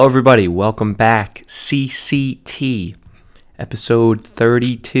Hello everybody, welcome back. CCT, episode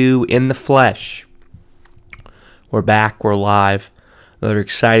 32 in the flesh. We're back, we're live. Another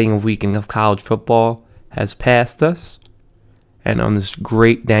exciting weekend of college football has passed us. And on this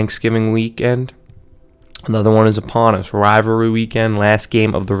great Thanksgiving weekend, another one is upon us. Rivalry weekend, last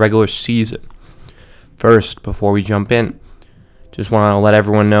game of the regular season. First, before we jump in, just want to let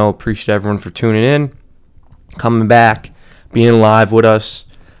everyone know, appreciate everyone for tuning in, coming back, being live with us.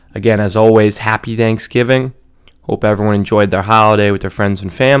 Again, as always, happy Thanksgiving. Hope everyone enjoyed their holiday with their friends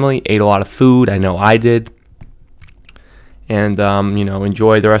and family. Ate a lot of food. I know I did. And,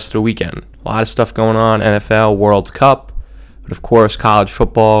 enjoy the rest of the weekend. A lot of stuff going on. NFL, World Cup. But, of course, college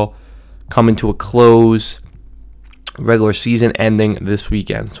football coming to a close. Regular season ending this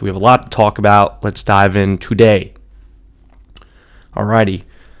weekend. So we have a lot to talk about. Let's dive in today. Alrighty.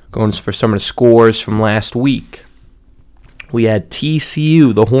 Going for some of the scores from last week. We had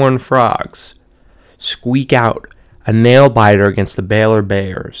TCU, the Horned Frogs, squeak out a nail-biter against the Baylor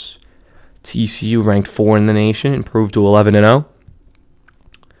Bears. TCU ranked 4 in the nation, improved to 11-0.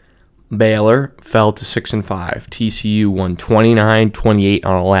 Baylor fell to 6-5. TCU won 29-28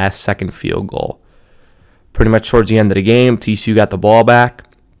 on a last-second field goal. Pretty much towards the end of the game, TCU got the ball back,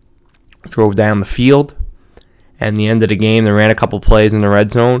 drove down the field, and the end of the game, they ran a couple plays in the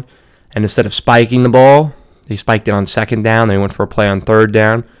red zone, and instead of spiking the ball, they spiked it on second down. They went for a play on third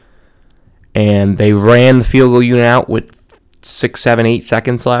down. And they ran the field goal unit out with 6, 7, 8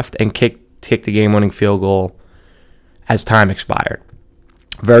 seconds left and kicked the game-winning field goal as time expired.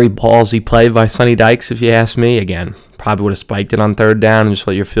 Very ballsy play by Sonny Dykes, if you ask me. Again, probably would have spiked it on third down and just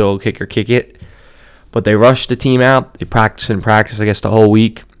let your field kicker kick it. But they rushed the team out. They practiced, I guess, the whole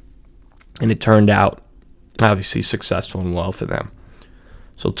week. And it turned out, obviously, successful and well for them.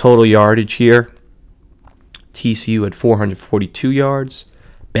 So total yardage here. TCU had 442 yards,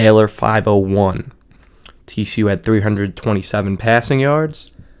 Baylor 501. TCU had 327 passing yards,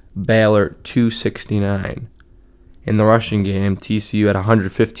 Baylor 269. In the rushing game, TCU had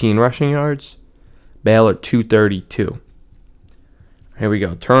 115 rushing yards, Baylor 232. Here we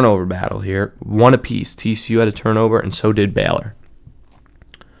go, turnover battle here. One apiece. TCU had a turnover, and so did Baylor.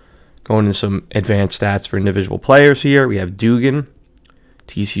 Going into some advanced stats for individual players here, we have Dugan.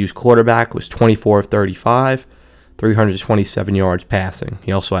 TCU's quarterback was 24 of 35, 327 yards passing.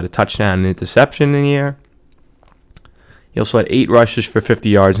 He also had a touchdown and an interception in the air. He also had 8 rushes for 50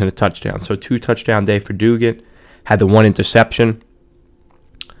 yards and a touchdown. So 2-touchdown day for Dugan. Had the 1 interception.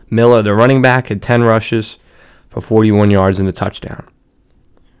 Miller, the running back, had 10 rushes for 41 yards and a touchdown.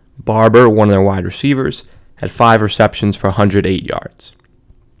 Barber, one of their wide receivers, had 5 receptions for 108 yards.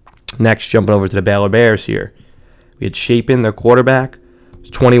 Next, jumping over to the Baylor Bears here. We had Shapen, their quarterback, was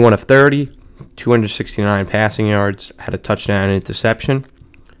 21 of 30, 269 passing yards, had a touchdown and interception.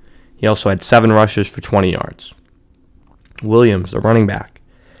 He also had 7 rushes for 20 yards. Williams, the running back,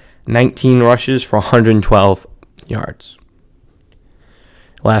 19 rushes for 112 yards.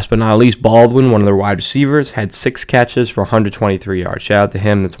 Last but not least, Baldwin, one of their wide receivers, had 6 catches for 123 yards. Shout out to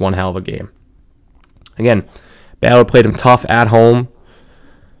him. That's one hell of a game. Again, Baylor played him tough at home.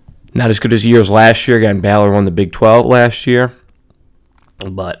 Not as good as years last year. Again, Baylor won the Big 12 last year.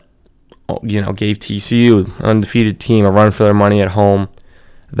 But, gave TCU, an undefeated team, a run for their money at home.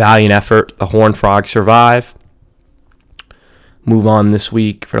 Valiant effort. The Horned Frogs survive. Move on this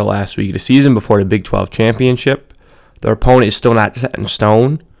week for the last week of the season before the Big 12 championship. Their opponent is still not set in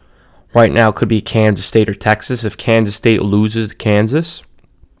stone. Right now it could be Kansas State or Texas. If Kansas State loses to Kansas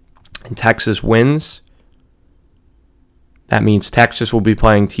and Texas wins, that means Texas will be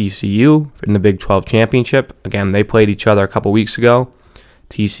playing TCU in the Big 12 championship. Again, they played each other a couple weeks ago.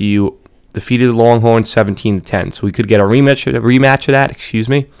 TCU defeated the Longhorns 17-10. So we could get a rematch of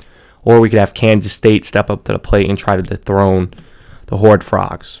that, or we could have Kansas State step up to the plate and try to dethrone the Horned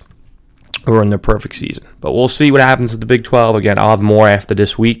Frogs, who are in their perfect season. But we'll see what happens with the Big 12. Again, I'll have more after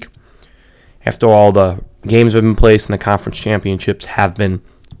this week, after all the games have been placed and the conference championships have been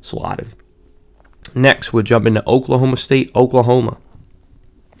slotted. Next, we'll jump into Oklahoma State, Oklahoma.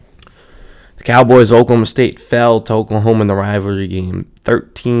 The Cowboys, Oklahoma State, fell to Oklahoma in the rivalry game,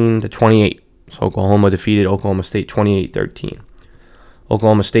 13-28. So Oklahoma defeated Oklahoma State 28-13.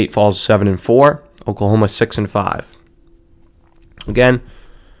 Oklahoma State falls 7-4. Oklahoma 6-5. Again,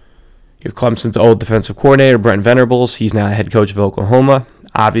 you have Clemson's old defensive coordinator, Brent Venables. He's now the head coach of Oklahoma.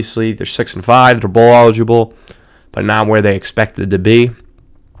 Obviously, they're 6-5. They're bowl eligible, but not where they expected to be.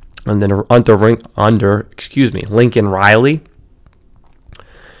 And then under Lincoln Riley,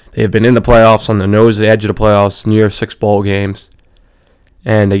 they have been in the playoffs, on the nose of the edge of the playoffs, near 6 bowl games.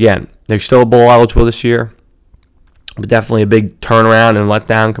 And again, they're still bowl eligible this year. But definitely a big turnaround and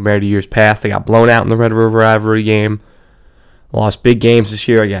letdown compared to years past. They got blown out in the Red River rivalry game. Lost big games this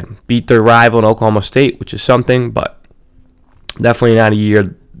year again. Beat their rival in Oklahoma State, which is something, but definitely not a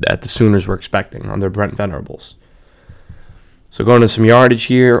year that the Sooners were expecting under Brent Venables. So going to some yardage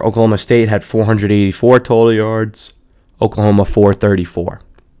here, Oklahoma State had 484 total yards. Oklahoma 434.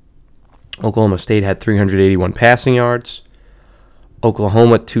 Oklahoma State had 381 passing yards.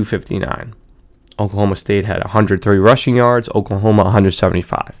 Oklahoma 259. Oklahoma State had 103 rushing yards. Oklahoma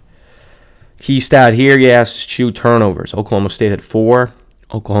 175. Key stat here, yes, is Chew turnovers. Oklahoma State had 4.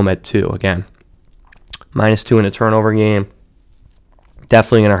 Oklahoma had 2. Again, -2 in a turnover game.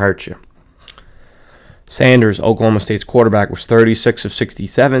 Definitely going to hurt you. Sanders, Oklahoma State's quarterback, was 36 of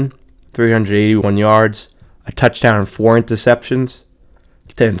 67, 381 yards, a touchdown and 4 interceptions.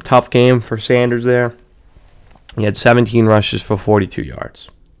 It's a tough game for Sanders there. He had 17 rushes for 42 yards.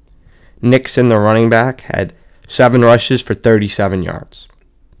 Nixon, the running back, had 7 rushes for 37 yards.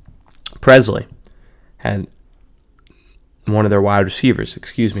 Presley had one of their wide receivers,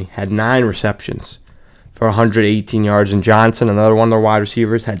 had 9 receptions for 118 yards. And Johnson, another one of their wide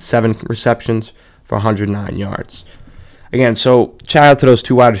receivers, had 7 receptions for 109 yards. Again, so shout out to those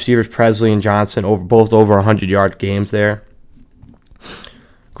 2 wide receivers, Presley and Johnson, both over 100-yard games there.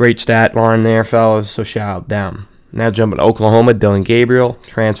 Great stat line there, fellas, so shout out them. Now jumping to Oklahoma, Dillon Gabriel,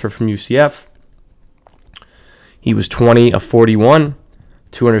 transfer from UCF. He was 20 of 41,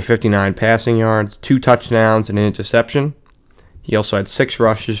 259 passing yards, 2 touchdowns, and an interception. He also had 6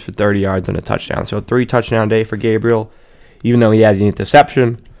 rushes for 30 yards and a touchdown. So a 3-touchdown day for Gabriel. Even though he had the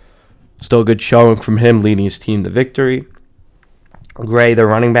interception, still a good showing from him, leading his team to victory. Gray, the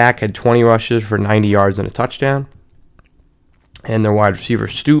running back, had 20 rushes for 90 yards and a touchdown. And their wide receiver,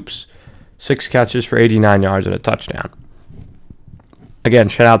 Stoops, 6 catches for 89 yards and a touchdown. Again,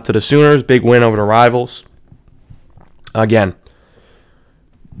 shout out to the Sooners. Big win over the rivals. Again,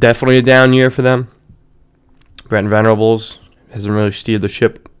 definitely a down year for them. Brent Venables hasn't really steered the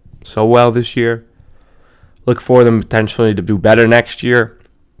ship so well this year. Look for them potentially to do better next year.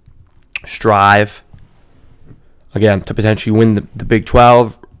 Strive, again, to potentially win the Big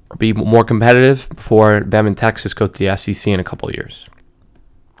 12 or be more competitive before them and Texas go to the SEC in a couple of years.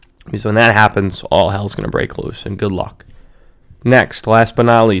 Because when that happens, all hell's going to break loose, and good luck. Next, last but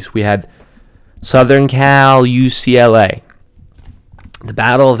not least, we had Southern Cal, UCLA. The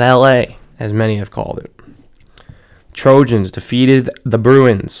Battle of LA, as many have called it. Trojans defeated the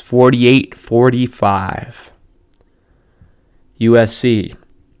Bruins 48-45. USC,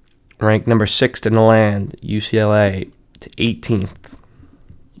 ranked number 6th in the land, UCLA to 18th.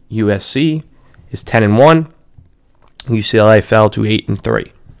 USC is 10-1. UCLA fell to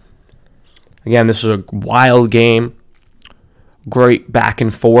 8-3. Again, this is a wild game. Great back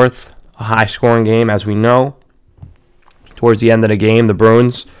and forth. A high-scoring game, as we know. Towards the end of the game, the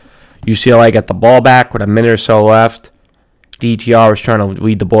Bruins, UCLA got the ball back with a minute or so left. DTR was trying to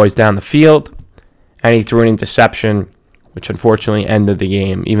lead the boys down the field, and he threw an interception, which unfortunately ended the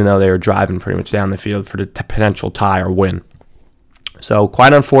game, even though they were driving pretty much down the field for the potential tie or win. So,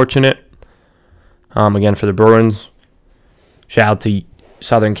 quite unfortunate, again, for the Bruins. Shout out to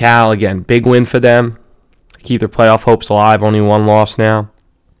Southern Cal. Again, big win for them. Keep their playoff hopes alive. Only 1 loss now.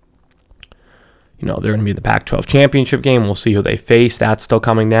 You know, they're going to be in the Pac-12 championship game. We'll see who they face. That's still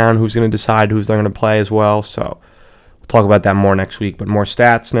coming down. Who's going to decide who's they're going to play as well. So, we'll talk about that more next week. But more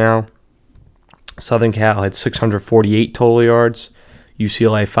stats now. Southern Cal had 648 total yards.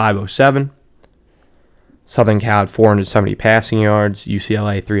 UCLA 507. Southern Cal had 470 passing yards.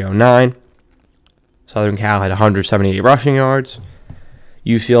 UCLA 309. Southern Cal had 178 rushing yards.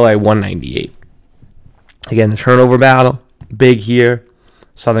 UCLA 198. Again, the turnover battle, big here.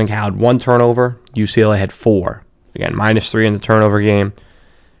 Southern Cal had 1 turnover. UCLA had 4. Again, -3 in the turnover game.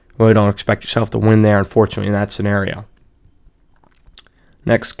 Really don't expect yourself to win there, unfortunately, in that scenario.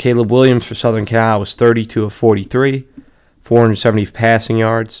 Next, Caleb Williams for Southern Cal was 32 of 43, 470 passing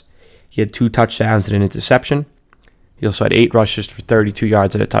yards. He had 2 touchdowns and an interception. He also had 8 rushes for 32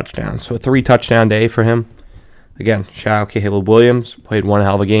 yards and a touchdown. So a 3-touchdown day for him. Again, shout out Caleb Williams. Played one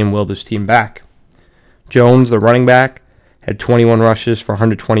hell of a game, willed his team back. Jones, the running back, had 21 rushes for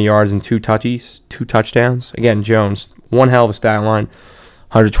 120 yards and 2 touchdowns. Again, Jones, one hell of a stat line.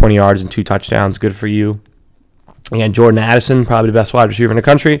 120 yards and 2 touchdowns. Good for you. Again, Jordan Addison, probably the best wide receiver in the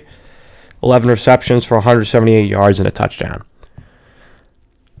country. 11 receptions for 178 yards and a touchdown.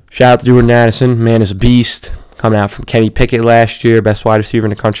 Shout out to Jordan Addison. Man is a beast. Coming out from Kenny Pickett last year, best wide receiver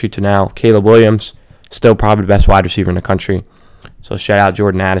in the country, to now Caleb Williams, still probably the best wide receiver in the country. So shout out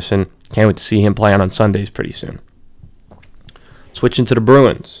Jordan Addison. Can't wait to see him playing on Sundays pretty soon. Switching to the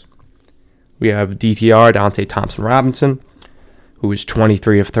Bruins. we have DTR, Dante Thompson-Robinson, who was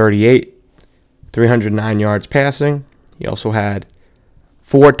 23 of 38, 309 yards passing. He also had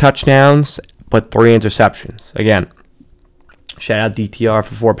 4 touchdowns, but 3 interceptions. Again, shout out DTR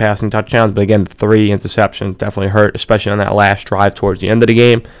for 4 passing touchdowns, but again, 3 interceptions definitely hurt, especially on that last drive towards the end of the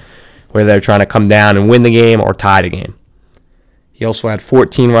game, where they're trying to come down and win the game or tie the game. He also had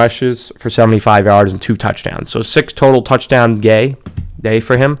 14 rushes for 75 yards and 2 touchdowns. So 6 total touchdown day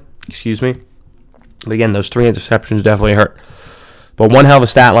for him. But again, those 3 interceptions definitely hurt. But one hell of a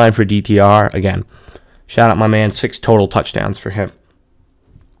stat line for DTR. Again, shout out my man, 6 total touchdowns for him.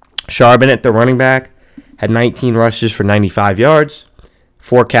 Charbonnet, the running back, had 19 rushes for 95 yards,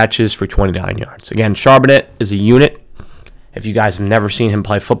 4 catches for 29 yards. Again, Charbonnet is a unit. If you guys have never seen him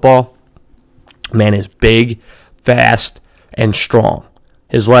play football, man is big, fast, and strong.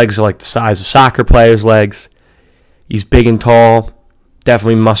 His legs are like the size of soccer players' legs. He's big and tall,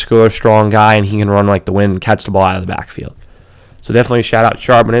 definitely muscular, strong guy, and he can run like the wind and catch the ball out of the backfield. So definitely shout out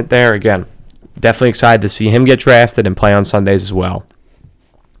Charbonnet there. Again, definitely excited to see him get drafted and play on Sundays as well.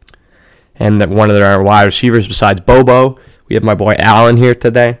 And one of their wide receivers besides Bobo, we have my boy Allen here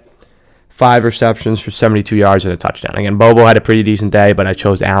today. 5 receptions for 72 yards and a touchdown. Again, Bobo had a pretty decent day, but I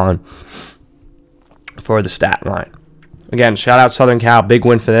chose Allen for the stat line. Again, shout out Southern Cal. Big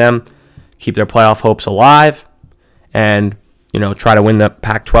win for them. Keep their playoff hopes alive. And, try to win the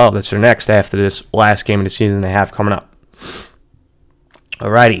Pac-12. That's their next after this last game of the season they have coming up.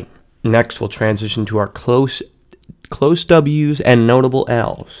 Alrighty. Next, we'll transition to our close W's and notable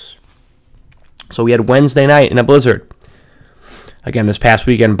L's. So we had Wednesday night in a blizzard. Again, this past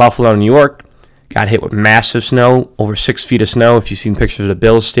weekend, Buffalo, New York, got hit with massive snow, over 6 feet of snow. If you've seen pictures of the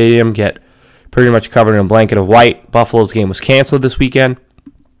Bills Stadium, get pretty much covered in a blanket of white. Buffalo's game was canceled this weekend,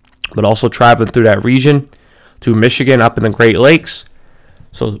 but also traveling through that region to Michigan up in the Great Lakes.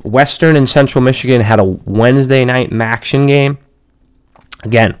 So Western and Central Michigan had a Wednesday night action game.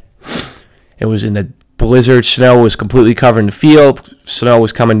 Again, it was in the blizzard. Snow was completely covering the field. Snow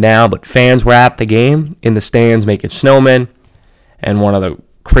was coming down, but fans were at the game in the stands making snowmen. And one of the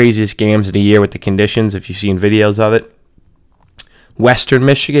craziest games of the year with the conditions, if you've seen videos of it. Western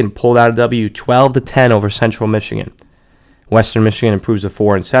Michigan pulled out a W 12-10 over Central Michigan. Western Michigan improves to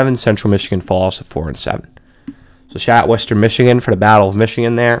 4-7. Central Michigan falls to 4-7. So shout out Western Michigan for the Battle of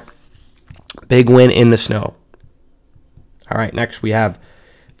Michigan there. Big win in the snow. All right, next we have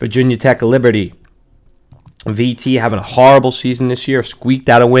Virginia Tech Liberty. VT having a horrible season this year. Squeaked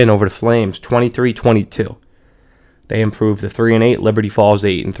out a win over the Flames, 23-22. They improved to 3-8. Liberty falls to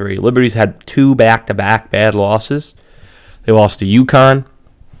 8-3. Liberty's had 2 back-to-back bad losses. They lost to UConn,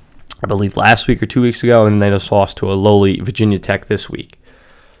 I believe, last week or 2 weeks ago, and then they just lost to a lowly Virginia Tech this week.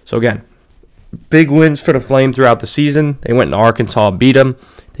 So, again, big wins for the Flames throughout the season. They went to Arkansas, beat them.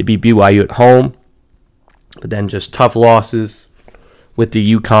 They beat BYU at home. But then just tough losses with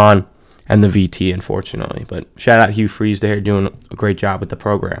the UConn and the VT, unfortunately. But shout out Hugh Freeze there, doing a great job with the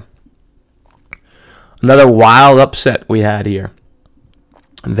program. Another wild upset we had here.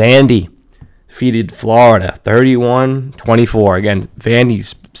 Vandy defeated Florida 31-24. Again,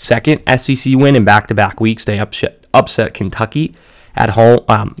 Vandy's second SEC win in back-to-back weeks. They upset Kentucky at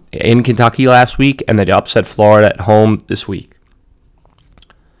home in Kentucky last week, and they upset Florida at home this week.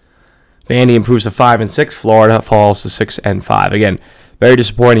 Vandy improves to 5-6. Florida falls to 6-5. Again, very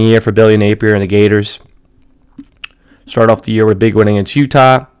disappointing year for Billy Napier and the Gators. Start off the year with a big win against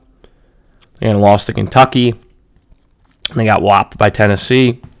Utah, and lost to Kentucky. They got whopped by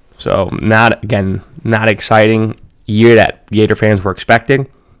Tennessee. So not exciting year that Gator fans were expecting.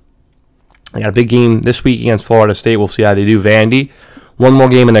 They got a big game this week against Florida State. We'll see how they do. Vandy, one more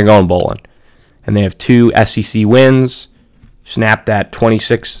game and they're going bowling. And they have 2 SEC wins. Snapped that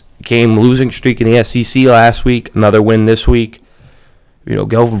 26-game losing streak in the SEC last week. Another win this week. Go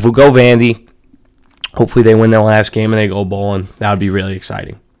Vandy. Hopefully they win their last game and they go bowling. That would be really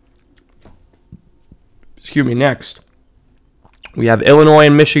exciting. Next, we have Illinois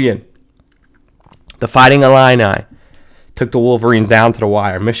and Michigan. The Fighting Illini took the Wolverines down to the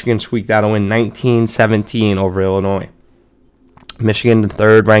wire. Michigan squeaked out a win 19-17 over Illinois. Michigan, the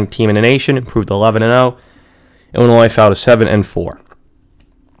third-ranked team in the nation, improved 11-0. Illinois fell to 7-4.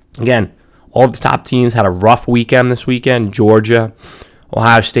 Again, all the top teams had a rough weekend this weekend. Georgia,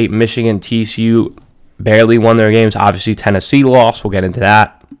 Ohio State, Michigan, TCU barely won their games. Obviously, Tennessee lost. We'll get into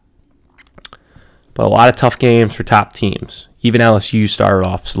that. But a lot of tough games for top teams. Even LSU started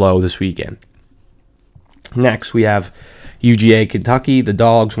off slow this weekend. Next, we have UGA Kentucky. The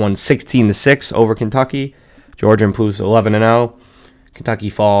Dogs won 16-6 over Kentucky. Georgia improves to 11-0. Kentucky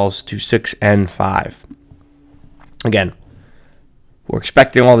falls to 6-5. Again, We're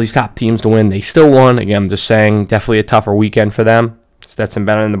expecting all these top teams to win. They still won. Again, I'm just saying, definitely a tougher weekend for them. Stetson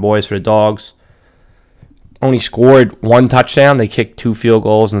Bennett and the boys for the Dogs only scored 1 touchdown. They kicked 2 field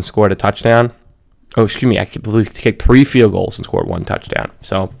goals and scored a touchdown. Oh, excuse me. I believe they kicked 3 field goals and scored 1 touchdown.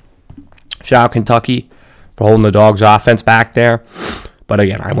 So, shout out Kentucky for holding the Dogs' offense back there. But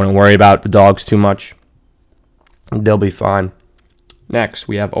again, I wouldn't worry about the Dogs too much. They'll be fine. Next,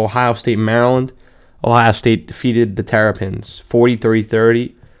 we have Ohio State, Maryland. Ohio State defeated the Terrapins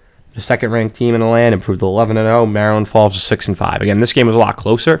 43-30. The second-ranked team in the land improved to 11-0. Maryland falls to 6-5. Again, this game was a lot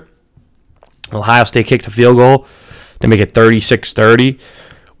closer. Ohio State kicked a field goal to make it 36-30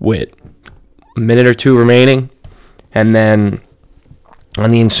 with a minute or 2 remaining. And then on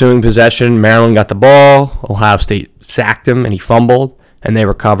the ensuing possession, Maryland got the ball. Ohio State sacked him, and he fumbled. And they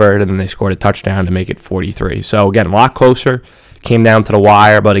recovered, and then they scored a touchdown to make it 43. So, again, a lot closer. Came down to the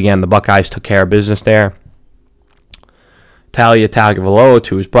wire, but, again, the Buckeyes took care of business there. Talia Tagovailoa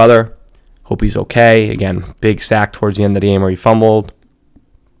to his brother. Hope he's okay. Again, big sack towards the end of the game where he fumbled.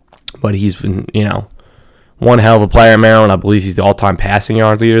 But he's been, one hell of a player in Maryland. I believe he's the all-time passing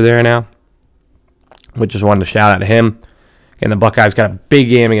yard leader there now. But just wanted to shout out to him. And the Buckeyes got a big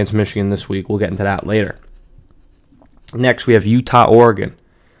game against Michigan this week. We'll get into that later. Next, we have Utah, Oregon.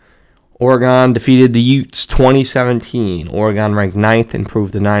 Oregon defeated the Utes 2017. Oregon ranked 9th,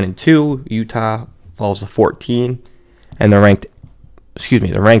 improved to 9-2. Utah falls to 14, and they're ranked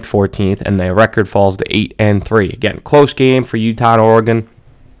 14th, and their record falls to 8-3. Again, close game for Utah and Oregon.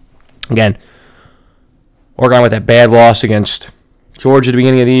 Again, Oregon with that bad loss against Georgia at the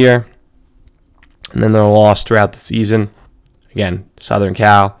beginning of the year, and then their loss throughout the season. Again, Southern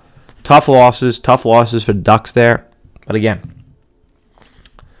Cal. Tough losses for the Ducks there. But again,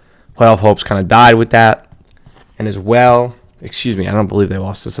 playoff hopes kind of died with that. And as well, I don't believe they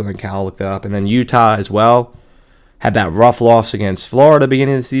lost to Southern Cal. Looked it up. And then Utah as well had that rough loss against Florida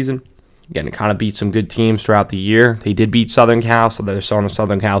beginning of the season. Again, it kind of beat some good teams throughout the year. They did beat Southern Cal, so they're on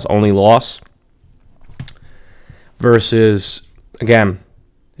Southern Cal's only loss. Versus, again,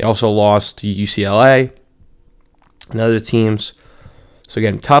 they also lost to UCLA and other teams. So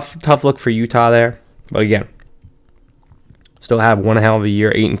again, tough look for Utah there. But again, still have one hell of a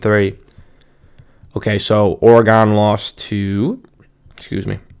year, 8-3. Okay, so Oregon lost to,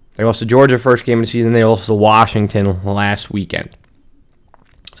 they lost to Georgia first game of the season. They lost to Washington last weekend.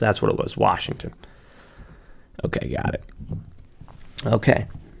 So that's what it was, Washington. Okay, got it. Okay,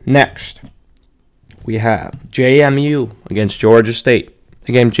 next we have JMU against Georgia State.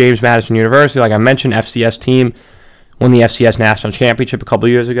 Again, James Madison University, like I mentioned, FCS team won the FCS National Championship a couple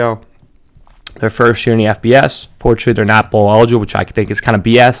years ago. Their first year in the FBS. Fortunately, they're not bowl eligible, which I think is kind of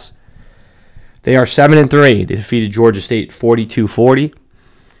BS. They are 7-3. They defeated Georgia State 42-40.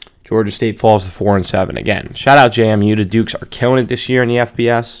 Georgia State falls to 4-7. Again, shout out JMU. The Dukes are killing it this year in the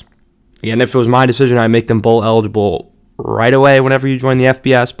FBS. Again, if it was my decision, I'd make them bowl eligible right away whenever you join the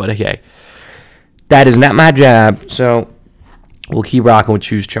FBS. But okay, that is not my job. So we'll keep rocking with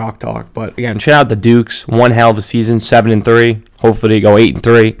Choose Chalk Talk. But again, shout out the Dukes. One hell of a season, 7-3. Hopefully they go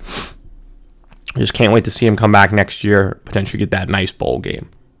 8-3. Just can't wait to see him come back next year, potentially get that nice bowl game.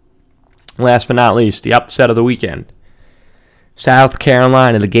 Last but not least, the upset of the weekend. South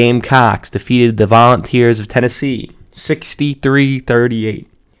Carolina, the Gamecocks defeated the Volunteers of Tennessee 63-38.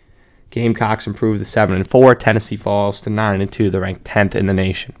 Gamecocks improved to 7-4. Tennessee falls to 9-2. They're ranked 10th in the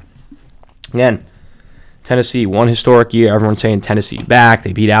nation. Again, Tennessee, one historic year. Everyone's saying Tennessee back.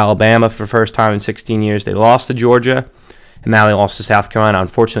 They beat Alabama for the first time in 16 years. They lost to Georgia. And now they lost to South Carolina.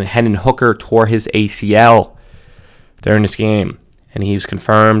 Unfortunately, Hendon Hooker tore his ACL during this game. And he was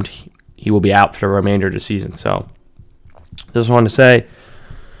confirmed he will be out for the remainder of the season. So, just wanted to say,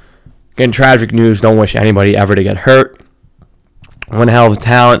 again, tragic news. Don't wish anybody ever to get hurt. One hell of a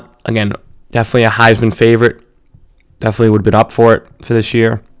talent. Again, definitely a Heisman favorite. Definitely would have been up for it for this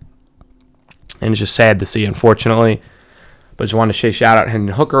year. And it's just sad to see, unfortunately. But just wanted to say shout out to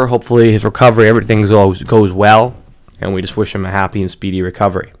Hendon Hooker. Hopefully his recovery, everything goes well. And we just wish him a happy and speedy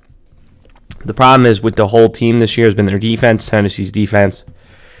recovery. The problem is with the whole team this year has been their defense. Tennessee's defense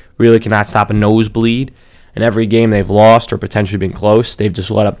really cannot stop a nosebleed. And every game they've lost or potentially been close, they've just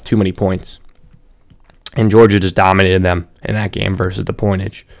let up too many points. And Georgia just dominated them in that game versus the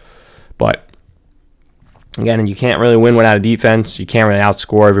pointage. But, again, you can't really win without a defense. You can't really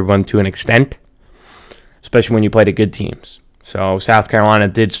outscore everyone to an extent, especially when you play the good teams. So South Carolina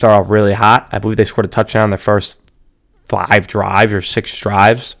did start off really hot. I believe they scored a touchdown their first 5 drives or 6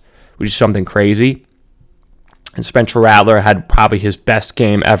 drives, which is something crazy. And Spencer Rattler had probably his best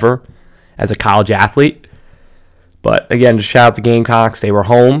game ever as a college athlete. But again, just shout out to Gamecocks. They were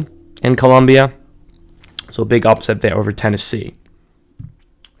home in Columbia. So a big upset there over Tennessee.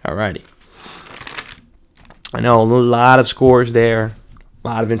 Alrighty. I know a lot of scores there, a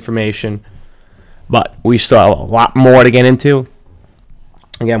lot of information, but we still have a lot more to get into.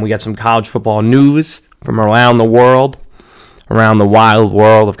 Again, we got some college football news from around the world, around the wild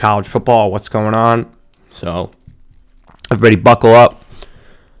world of college football, what's going on. So, everybody buckle up.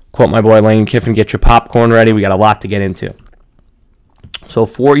 Quote my boy Lane Kiffin, get your popcorn ready. We got a lot to get into. So,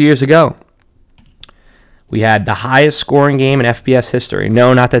 4 years ago, we had the highest scoring game in FBS history.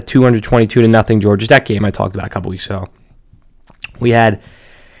 No, not that 222-0 Georgia Tech game I talked about a couple weeks ago. We had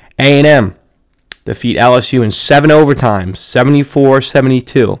A&M defeat LSU in 7 overtimes,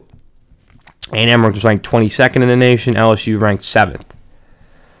 74-72. A&M was ranked 22nd in the nation. LSU ranked 7th.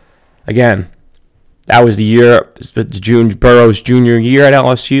 Again, that was the year, Burrow's junior year at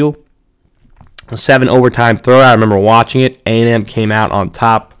LSU. A 7 overtime throwout. I remember watching it. A&M came out on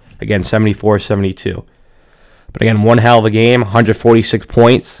top, again, 74-72. But again, one hell of a game, 146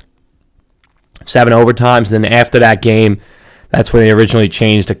 points, 7 overtimes. And then after that game, that's when they originally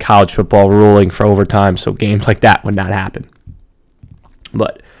changed the college football ruling for overtime, so games like that would not happen.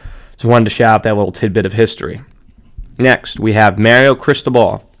 But just wanted to shout out that little tidbit of history. Next, we have Mario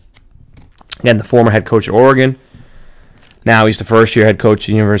Cristobal. Again, the former head coach of Oregon. Now he's the first-year head coach at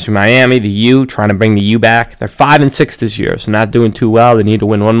the University of Miami, the U, trying to bring the U back. They're 5-6 this year, so not doing too well. They need to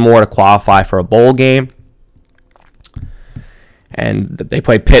win one more to qualify for a bowl game. And they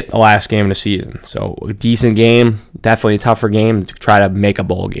play Pitt the last game of the season. So a decent game, definitely a tougher game to try to make a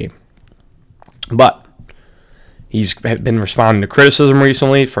bowl game. But he's been responding to criticism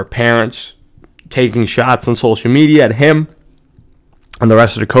recently for parents taking shots on social media at him and the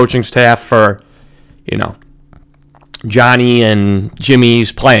rest of the coaching staff for, Johnny and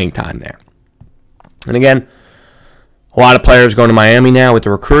Jimmy's playing time there. And again, a lot of players going to Miami now with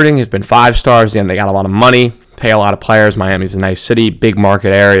the recruiting. It's been 5 stars. Again, they got a lot of money. Pay a lot of players. Miami's a nice city, big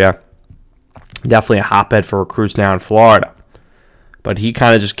market area. Definitely a hotbed for recruits now in Florida. But he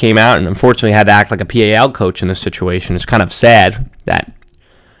kind of just came out and unfortunately had to act like a PAL coach in this situation. It's kind of sad that,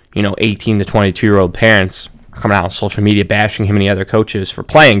 18 to 22-year-old parents are coming out on social media bashing him and the other coaches for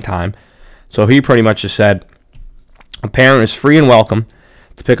playing time. So he pretty much just said, a parent is free and welcome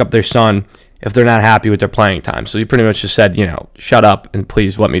to pick up their son if they're not happy with their playing time. So he pretty much just said, shut up and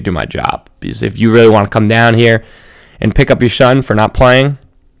please let me do my job. Because if you really want to come down here and pick up your son for not playing,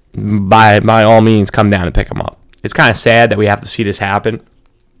 by all means, come down and pick him up. It's kind of sad that we have to see this happen.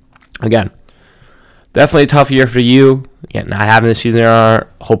 Again, definitely a tough year for you. Again, not having the season there.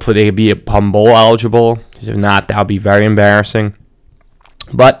 Hopefully they can be bowl eligible. Because if not, that would be very embarrassing.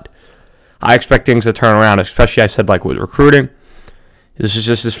 But I expect things to turn around, especially I said like with recruiting. This is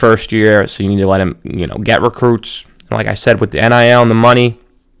just his first year, so you need to let him, get recruits. Like I said, with the NIL and the money,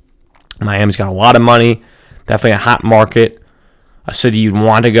 Miami's got a lot of money. Definitely a hot market. A city you'd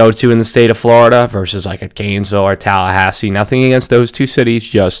want to go to in the state of Florida versus like a Gainesville or Tallahassee. Nothing against those two cities,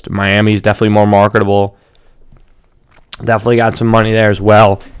 just Miami's definitely more marketable. Definitely got some money there as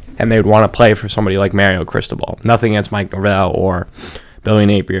well, and they would want to play for somebody like Mario Cristobal. Nothing against Mike Norvell or Billy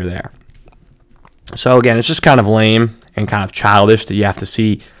Napier there. So again, it's just kind of lame and kind of childish that you have to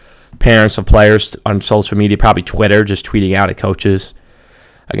see parents of players on social media, probably Twitter, just tweeting out at coaches.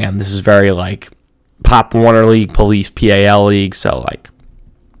 Again, this is very like Pop Warner League, Police, PAL League. So like,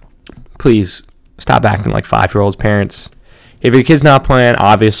 please stop acting like 5-year-olds, parents. If your kid's not playing,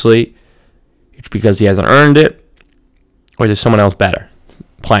 obviously it's because he hasn't earned it, or there's someone else better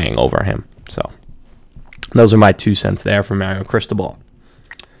playing over him. So those are my 2 cents there from Mario Cristobal.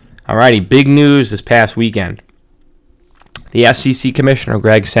 Alrighty, big news this past weekend. The SEC Commissioner,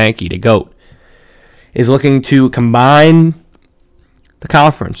 Greg Sankey, the GOAT, is looking to combine the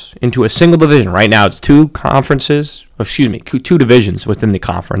conference into a single division. Right now it's 2 divisions within the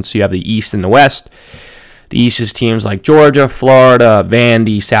conference. So you have the East and the West. The East is teams like Georgia, Florida,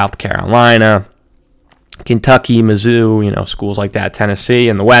 Vandy, South Carolina, Kentucky, Mizzou, schools like that, Tennessee.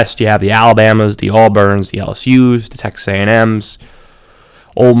 In the West, you have the Alabamas, the Auburns, the LSUs, the Texas A&Ms,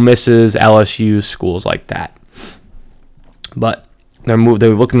 Ole Misses, LSUs, schools like that. But they're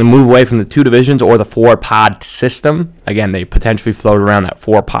looking to move away from the 2 divisions or the 4-pod system. Again, they potentially float around that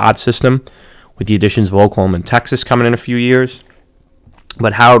 4-pod system with the additions of Oklahoma and Texas coming in a few years.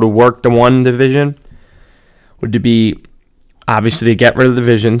 But how to work the 1 division would be, obviously, they get rid of the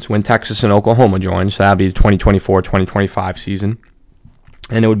divisions when Texas and Oklahoma join. So that would be the 2024-2025 season.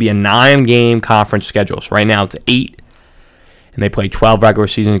 And it would be a 9-game conference schedule. So right now it's 8. And they play 12 regular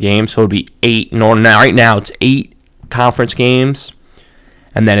season games. So it would be 8. No, right now it's 8 conference games.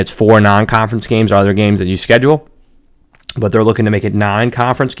 And then it's 4 non-conference games or other games that you schedule. But they're looking to make it 9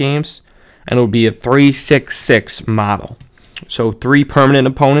 conference games. And it would be a 3-6-6 model. So 3 permanent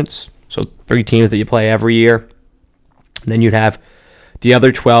opponents. So 3 teams that you play every year. Then you'd have the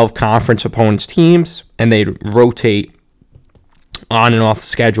other 12 conference opponents teams, and they'd rotate on and off the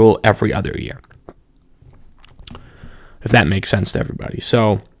schedule every other year. If that makes sense to everybody.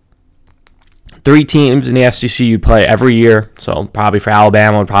 So 3 teams in the SEC you'd play every year. So probably for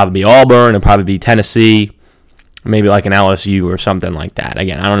Alabama, it would probably be Auburn, it would probably be Tennessee, maybe like an LSU or something like that.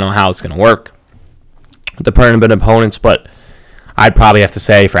 Again, I don't know how it's going to work with the permanent opponents, but I'd probably have to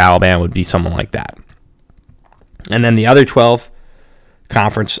say for Alabama would be someone like that. And then the other 12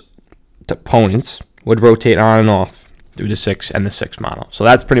 conference opponents would rotate on and off through the 6 and the 6 model. So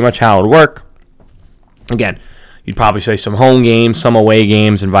that's pretty much how it would work. Again, you'd probably say some home games, some away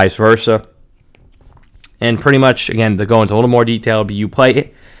games, and vice versa. And pretty much, again, to go into a little more detail, you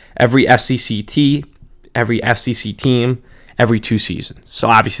play every SEC team every 2 seasons. So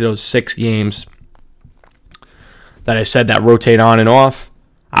obviously those 6 games that I said that rotate on and off,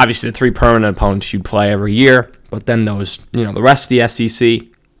 obviously the 3 permanent opponents you'd play every year, but then those, the rest of the SEC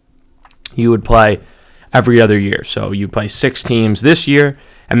you would play every other year. So you play 6 teams this year,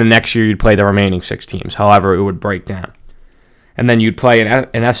 and the next year you'd play the remaining 6 teams. However, it would break down. And then you'd play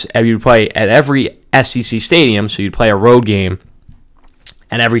you'd play at every SEC stadium, so you'd play a road game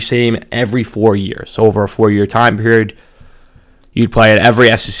at every stadium every 4 years. So over a 4-year time period, you'd play at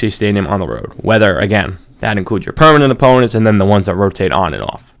every SEC stadium on the road. Whether, again, that includes your permanent opponents and then the ones that rotate on and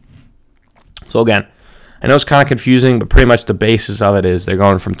off. So again, I know it's kind of confusing, but pretty much the basis of it is they're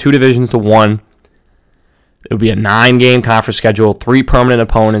going from 2 divisions to 1. It would be a 9-game conference schedule, 3 permanent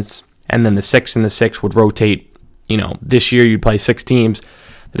opponents, and then the 6 and the 6 would rotate. This year you'd play 6 teams.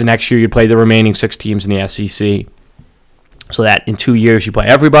 The next year you'd play the remaining 6 teams in the SEC. So that in 2 years you play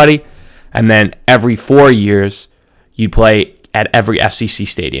everybody, and then every 4 years you'd play at every SEC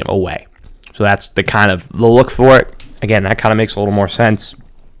stadium away. So that's the look for it. Again, that kind of makes a little more sense.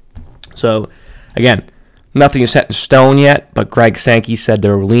 So again, nothing is set in stone yet, but Greg Sankey said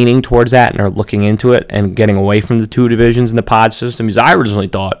they're leaning towards that and are looking into it and getting away from the 2 divisions in the pod system. Because I originally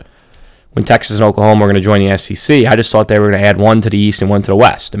thought when Texas and Oklahoma were going to join the SEC, I just thought they were going to add 1 to the East and 1 to the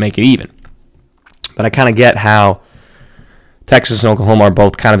West to make it even. But I kind of get how Texas and Oklahoma are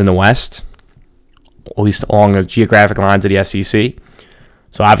both kind of in the West, at least along the geographic lines of the SEC.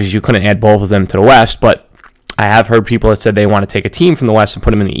 So obviously you couldn't add both of them to the West, but I have heard people that said they want to take a team from the West and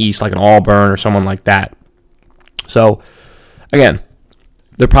put them in the East, like an Auburn or someone like that. So, again,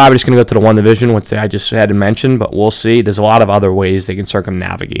 they're probably just going to go to the 1 division, which I just had to mention, but we'll see. There's a lot of other ways they can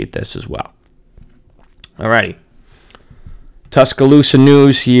circumnavigate this as well. Alrighty. Tuscaloosa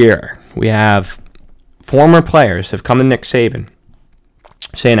news here. We have former players have come to Nick Saban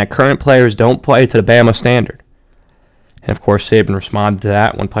saying that current players don't play to the Bama standard. And, of course, Saban responded to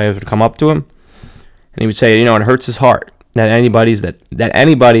that when players would come up to him. And he would say, it hurts his heart that anybody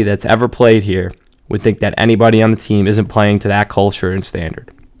that's ever played here would think that anybody on the team isn't playing to that culture and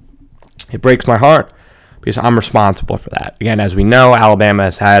standard. It breaks my heart because I'm responsible for that. Again, as we know, Alabama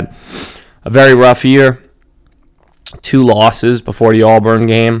has had a very rough year. 2 losses before the Auburn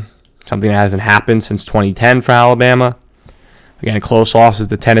game, something that hasn't happened since 2010 for Alabama. Again, close losses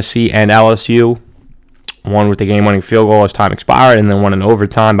to Tennessee and LSU. One with the game-winning field goal as time expired, and then one in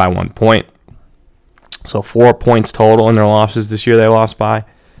overtime by 1 point. So 4 points total in their losses this year they lost by.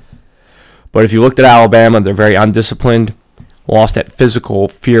 But if you looked at Alabama, they're very undisciplined, lost that physical,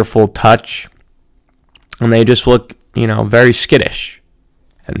 fearful touch, and they just look, very skittish.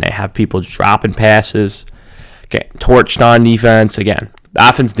 And they have people dropping passes, getting torched on defense. Again, the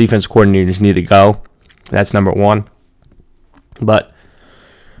offense defense coordinators need to go. That's number 1. But,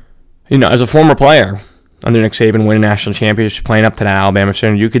 as a former player under Nick Saban, winning national championship, playing up to that Alabama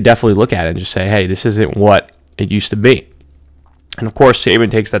standard, you could definitely look at it and just say, hey, this isn't what it used to be. And, of course,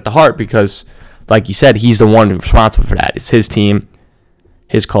 Saban takes that to heart because, like you said, he's the one responsible for that. It's his team,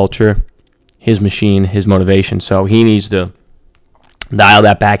 his culture, his machine, his motivation. So he needs to dial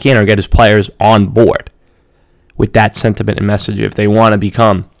that back in or get his players on board with that sentiment and message if they want to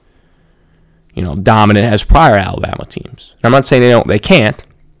become, dominant as prior Alabama teams. And I'm not saying they can't.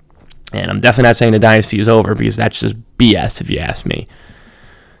 And I'm definitely not saying the dynasty is over because that's just BS if you ask me.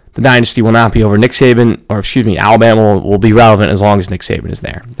 The dynasty will not be over. Alabama will be relevant as long as Nick Saban is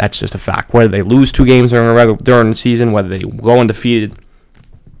there. That's just a fact. Whether they lose 2 games during the season, whether they go undefeated,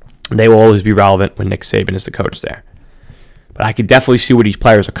 they will always be relevant when Nick Saban is the coach there. But I could definitely see where these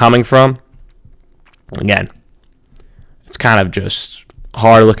players are coming from. Again, it's kind of just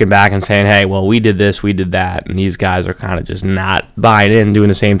hard looking back and saying, hey, well, we did this, we did that, and these guys are kind of just not buying in, doing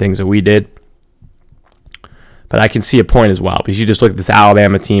the same things that we did. But I can see a point as well, because you just look at this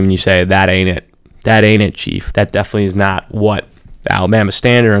Alabama team and you say, that ain't it. that ain't it, Chief. That definitely is not what the Alabama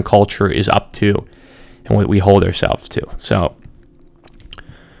standard and culture is up to and what we hold ourselves to. So,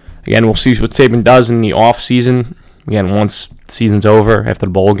 again, we'll see what Saban does in the offseason. Again, once the season's over, after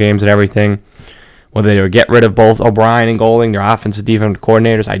the bowl games and everything, whether they get rid of both O'Brien and Golding, their offensive defensive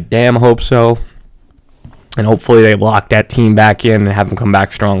coordinators, I damn hope so. And hopefully they lock that team back in and have them come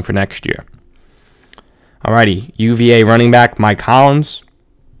back strong for next year. Alrighty, UVA running back Mike Collins.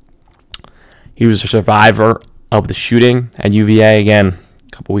 He was a survivor of the shooting at UVA again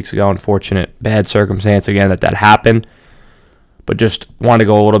a couple weeks ago. Unfortunate, bad circumstance again that happened. But just wanted to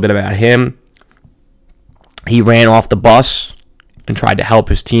go a little bit about him. He ran off the bus and tried to help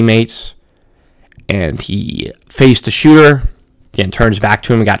his teammates. And he faced the shooter. Again, turns back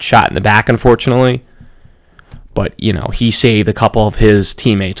to him and got shot in the back, unfortunately. But, he saved a couple of his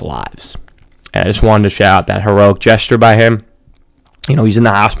teammates' lives. And I just wanted to shout out that heroic gesture by him. He's in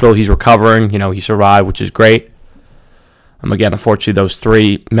the hospital. He's recovering. He survived, which is great. Again, unfortunately, those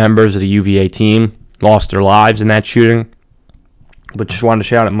 3 members of the UVA team lost their lives in that shooting. But just wanted to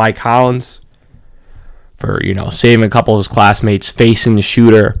shout out Mike Collins for, saving a couple of his classmates, facing the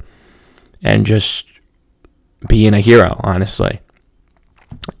shooter, and just being a hero, honestly.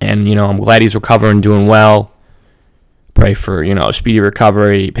 And, I'm glad he's recovering, doing well. Pray for, a speedy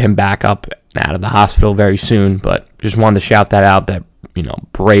recovery, him back up and out of the hospital very soon. But just wanted to shout that out, that,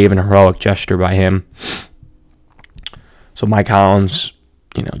 brave and heroic gesture by him. So, Mike Collins,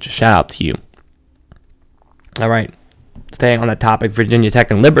 just shout out to you. All right. Staying on that topic, Virginia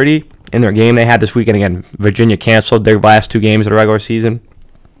Tech and Liberty, in their game they had this weekend, again, Virginia canceled their last 2 games of the regular season.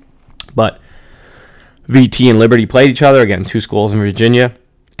 But VT and Liberty played each other, again, 2 schools in Virginia,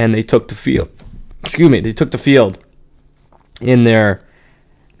 and they took the field. They took the field in their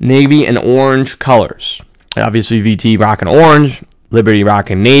navy and orange colors. Obviously, VT rocking orange, Liberty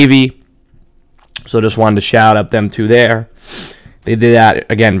rocking navy. So just wanted to shout out them 2 there. They did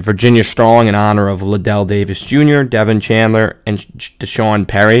that, again, Virginia Strong in honor of Liddell Davis Jr., Devin Chandler, and Deshaun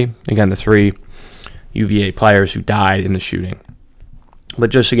Perry. Again, the 3 UVA players who died in the shooting.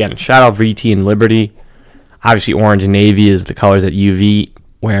 But just, again, shout out VT and Liberty. Obviously, orange and navy is the colors that UV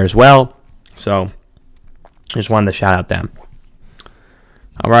wear as well. So, just wanted to shout out them.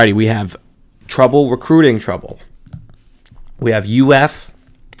 Alrighty, we have recruiting trouble. We have UF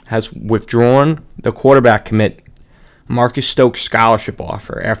has withdrawn the quarterback commit Marcus Stokes scholarship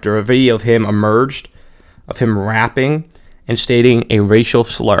offer after a video of him emerged of him rapping and stating a racial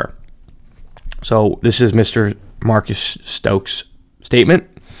slur. So this is Mr. Marcus Stokes' statement.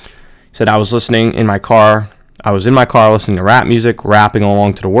 He said, I was in my car listening to rap music, rapping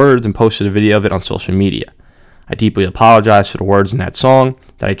along to the words, and posted a video of it on social media. I deeply apologize for the words in that song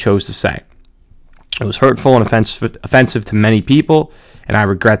that I chose to say. It was hurtful and offensive to many people, and I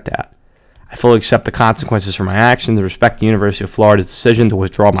regret that. I fully accept the consequences for my actions and respect the University of Florida's decision to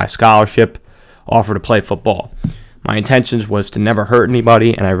withdraw my scholarship offer to play football. My intentions was to never hurt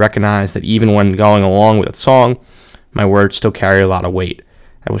anybody, and I recognize that even when going along with a song, my words still carry a lot of weight.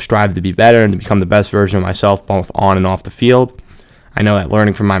 I will strive to be better and to become the best version of myself both on and off the field. I know that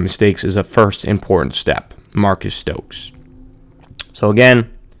learning from my mistakes is a first important step. Marcus Stokes. So again,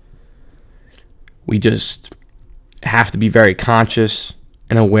 we just have to be very conscious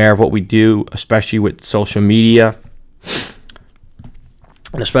and aware of what we do, especially with social media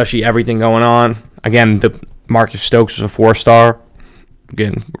and especially everything going on. Again, the Marcus Stokes was a 4-star.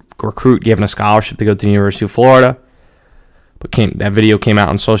 Again, recruit given a scholarship to go to the University of Florida. But that video came out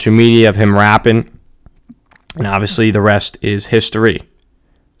on social media of him rapping. And obviously the rest is history.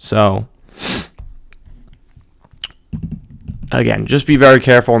 So, again, just be very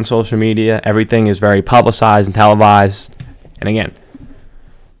careful on social media. Everything is very publicized and televised. And again,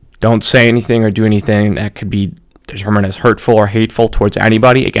 don't say anything or do anything that could be determined as hurtful or hateful towards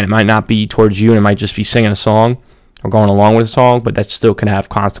anybody. Again, it might not be towards you, and it might just be singing a song or going along with a song, but that still can have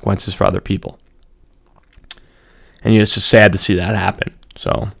consequences for other people. And it's just sad to see that happen.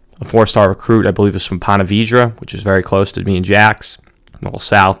 So, a 4-star recruit, I believe, is from Ponte Vedra, which is very close to me and Jax, a little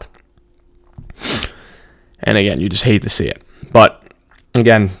south. And again, you just hate to see it. But,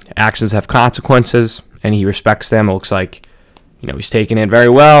 again, actions have consequences, and he respects them. It looks like, he's taking it very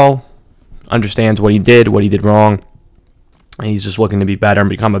well, understands what he did wrong, and he's just looking to be better and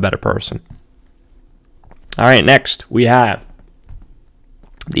become a better person. All right, next we have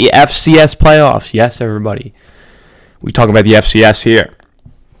the FCS playoffs. Yes, everybody. We talk about the FCS here.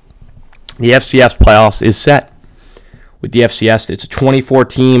 The FCS playoffs is set. With the FCS, it's a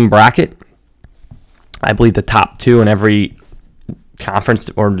 24-team bracket. I believe the top 2 in every conference,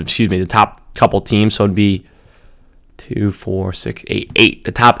 the top couple teams, so it'd be 2, 4, 6, 8.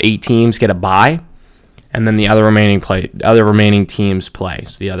 The top 8 teams get a bye. and then the other remaining teams play.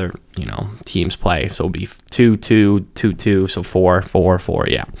 So the other teams play. So it'll be 2-2, 2-2. So 4-4,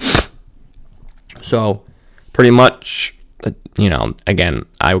 yeah. So pretty much, again,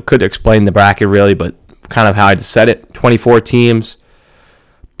 I could explain the bracket really, but kind of how I just said it. 24 teams,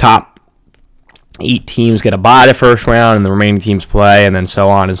 top 8 teams get a bye the first round, and the remaining teams play, and then so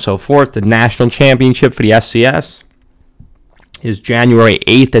on and so forth. The national championship for the FCS is January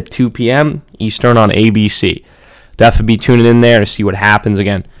 8th at 2 p.m. Eastern on ABC. Definitely be tuning in there to see what happens.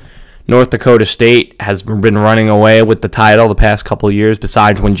 Again, North Dakota State has been running away with the title the past couple of years,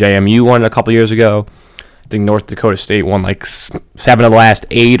 besides when JMU won a couple of years ago. I think North Dakota State won like 7 of the last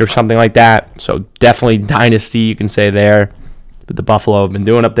 8 or something like that. So definitely dynasty, you can say there. But the Buffalo have been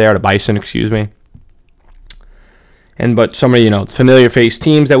doing up there, the Bison, excuse me. But some of it's familiar face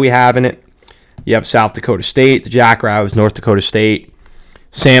teams that we have in it. You have South Dakota State, the Jackrabbits, North Dakota State,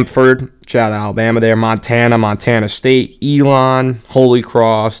 Samford, shout out Alabama there, Montana State, Elon, Holy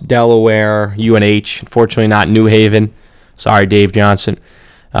Cross, Delaware, UNH, unfortunately not New Haven, sorry Dave Johnson,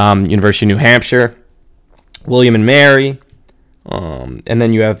 University of New Hampshire, William and Mary, and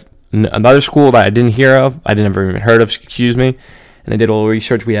then you have another school that I didn't hear of, I never even heard of, excuse me, and I did a little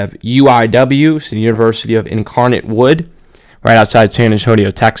research. We have UIW, so the University of Incarnate Wood, right outside San Antonio,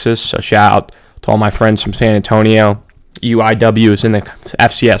 Texas, so shout out to all my friends from San Antonio. UIW is in the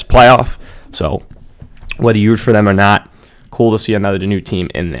FCS playoff, so whether you root for them or not, cool to see another new team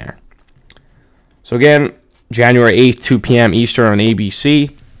in there. So again, January 8th, 2 p.m. Eastern on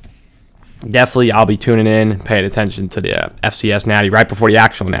ABC. Definitely I'll be tuning in, paying attention to the FCS Natty right before the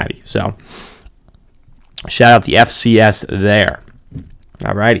actual Natty. So shout out the FCS there.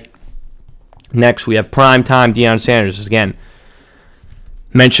 Alrighty. Next, we have primetime Deion Sanders. Again,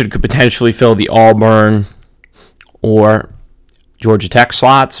 mentioned could potentially fill the Auburn or Georgia Tech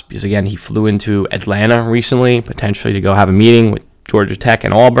slots because, again, he flew into Atlanta recently, potentially to go have a meeting with Georgia Tech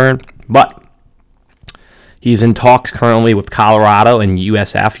and Auburn. But he's in talks currently with Colorado and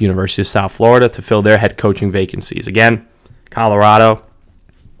USF, University of South Florida, to fill their head coaching vacancies. Again, Colorado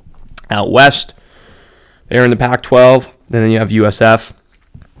out west. They're in the Pac-12. And then you have USF,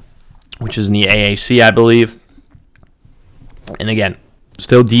 which is in the AAC, I believe. And again,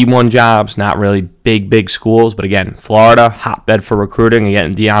 still D1 jobs, not really big schools. But again, Florida, hotbed for recruiting.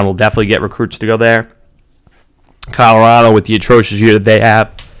 Again, Deion will definitely get recruits to go there. Colorado, with the atrocious year that they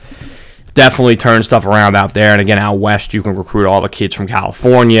have, definitely turn stuff around out there. And again, out west, you can recruit all the kids from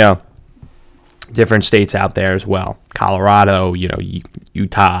California, different states out there as well. Colorado,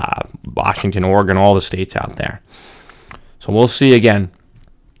 Utah, Washington, Oregon, all the states out there. So we'll see again.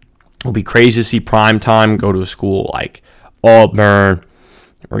 It'll be crazy to see primetime go to a school like Auburn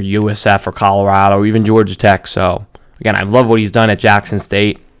or USF or Colorado or even Georgia Tech. So again, I love what he's done at Jackson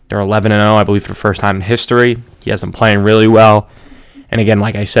State. They're 11-0, I believe, for the first time in history. He has them playing really well. And again,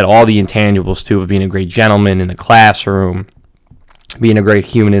 like I said, all the intangibles, too, of being a great gentleman in the classroom, being a great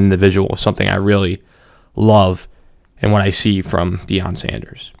human individual is something I really love and what I see from Deion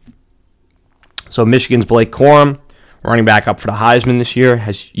Sanders. So Michigan's Blake Corum, running back up for the Heisman this year,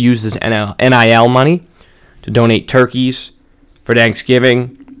 has used his NIL money to donate turkeys for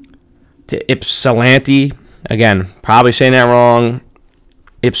Thanksgiving to Ypsilanti. Again, probably saying that wrong.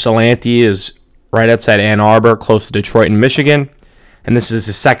 Ypsilanti is right outside Ann Arbor, close to Detroit and Michigan. And this is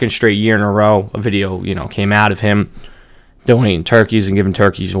the second straight year in a row a video, came out of him donating turkeys and giving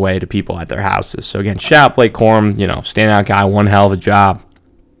turkeys away to people at their houses. So again, shout out Blake Corum, standout guy, one hell of a job.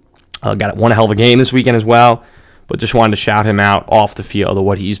 Got one hell of a game this weekend as well. But just wanted to shout him out off the field of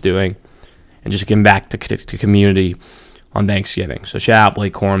what he's doing and just giving back to community on Thanksgiving. So shout out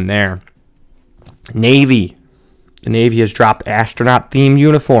Blake Corum there. Navy. The Navy has dropped astronaut-themed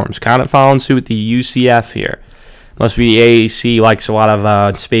uniforms, kind of following suit with the UCF here. Must be AAC likes a lot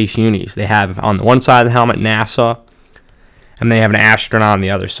of space unis. They have on the one side of the helmet NASA, and they have an astronaut on the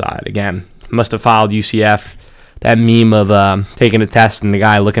other side. Again, must have followed UCF. That meme of taking a test and the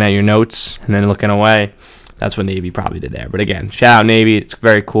guy looking at your notes and then looking away. That's what Navy probably did there. But again, shout out Navy. It's a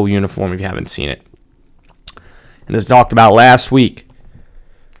very cool uniform if you haven't seen it. And as talked about last week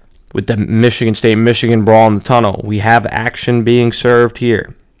with the Michigan State-Michigan brawl in the tunnel, we have action being served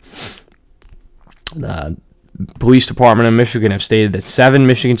here. The police department of Michigan have stated that 7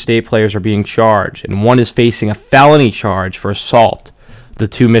 Michigan State players are being charged, and 1 is facing a felony charge for assault of the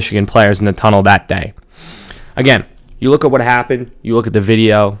 2 Michigan players in the tunnel that day. Again, you look at what happened. You look at the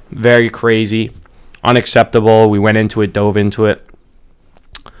video. Very crazy. Unacceptable. We went into it, dove into it.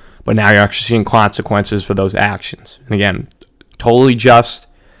 But now you're actually seeing consequences for those actions. And again, totally just.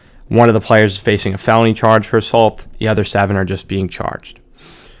 One of the players is facing a felony charge for assault. The other 7 are just being charged.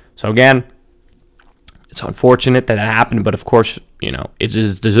 So again, It's unfortunate that it happened, but of course, it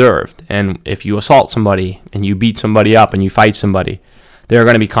is deserved. And if you assault somebody and you beat somebody up and you fight somebody, there are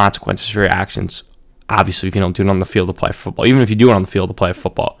going to be consequences for your actions. Obviously, if you don't do it on the field to play football, even if you do it on the field to play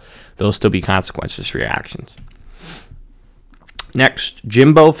football, there'll still be consequences for your actions. Next,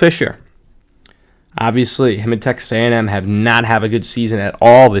 Jimbo Fisher. Obviously, him and Texas A&M have not had a good season at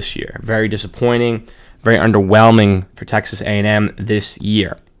all this year. Very disappointing, very underwhelming for Texas A&M this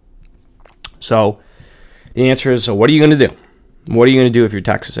year. So the answer is, so what are you going to do? What are you going to do if you're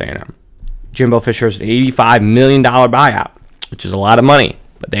Texas A&M? Jimbo Fisher is an $85 million buyout, which is a lot of money.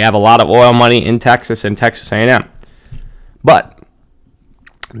 But they have a lot of oil money in Texas and Texas A&M. But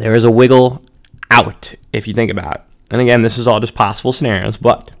there is a wiggle out if you think about it. And again, this is all just possible scenarios.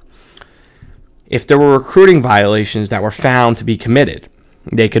 But if there were recruiting violations that were found to be committed,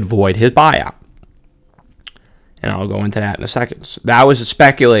 they could void his buyout. And I'll go into that in a second. So that was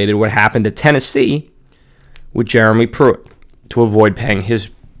speculated what happened to Tennessee with Jeremy Pruitt to avoid paying his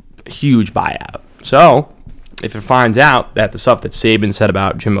huge buyout. So if it finds out that the stuff that Saban said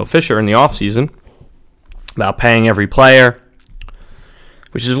about Jimbo Fisher in the offseason, about paying every player,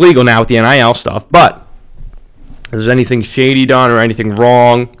 which is legal now with the NIL stuff, but if there's anything shady done or anything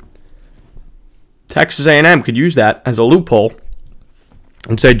wrong, Texas A&M could use that as a loophole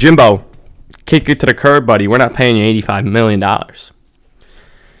and say, Jimbo, kick it to the curb, buddy. We're not paying you $85 million.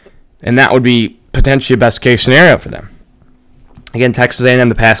 And that would be potentially a best-case scenario for them. Again, Texas A&M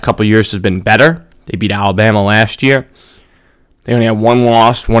the past couple of years has been better. They beat Alabama last year. They only had one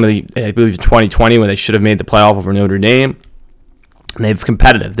loss, I believe in 2020, when they should have made the playoff over Notre Dame. And they've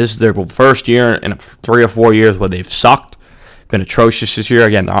competitive. This is their first year in 3 or 4 years where they've sucked. Been atrocious this year.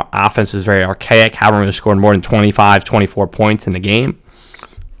 Again, the offense is very archaic. Haven't really scored more than 25, 24 points in the game.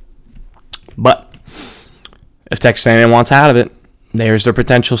 But if Texas A&M wants out of it, there's their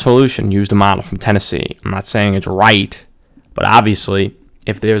potential solution. Use the model from Tennessee. I'm not saying it's right, but obviously,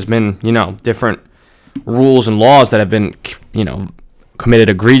 if there's been, different rules and laws that have been, committed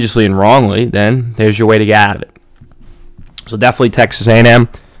egregiously and wrongly, then there's your way to get out of it. So definitely Texas A&M.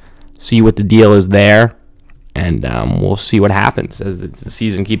 See what the deal is there. And we'll see what happens as the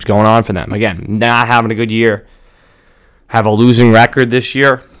season keeps going on for them. Again, not having a good year. Have a losing record this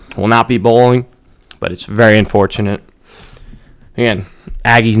year. Will not be bowling, but it's very unfortunate. Again,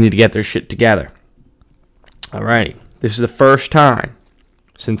 Aggies need to get their shit together. All right. This is the first time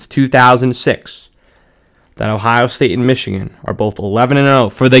since 2006 that Ohio State and Michigan are both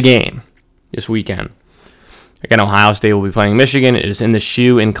 11-0 for the game this weekend. Again, Ohio State will be playing Michigan. It is in the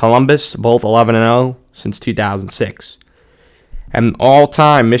Shoe in Columbus, both 11-0 since 2006. And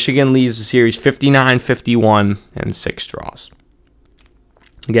all-time, Michigan leads the series 59-51 and 6 draws.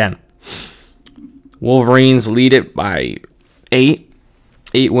 Again, Wolverines lead it by 8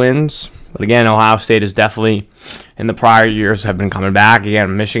 wins. But again, Ohio State is definitely, in the prior years, have been coming back.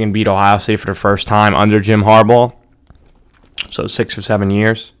 Again, Michigan beat Ohio State for the first time under Jim Harbaugh. So 6 or 7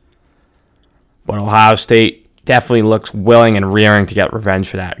 years. But Ohio State definitely looks willing and rearing to get revenge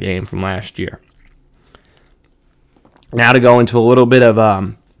for that game from last year. Now to go into a little bit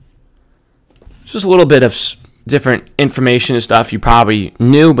of, just a little bit of different information and stuff you probably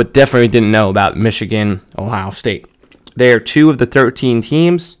knew, but definitely didn't know about Michigan, Ohio State. They are 2 of the 13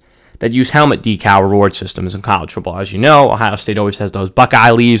 teams that use helmet decal reward systems in college football. As you know, Ohio State always has those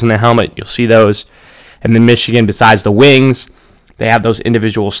Buckeye leaves in the helmet. You'll see those. And then Michigan, besides the wings, they have those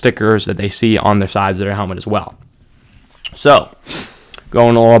individual stickers that they see on the sides of their helmet as well. So,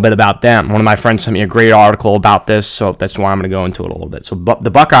 going a little bit about them. One of my friends sent me a great article about this, so that's why I'm going to go into it a little bit. So,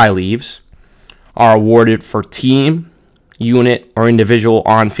 the Buckeye leaves are awarded for team, unit, or individual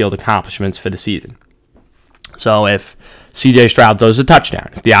on-field accomplishments for the season. So, if C.J. Stroud throws a touchdown,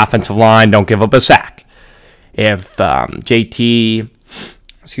 if the offensive line don't give up a sack, if JT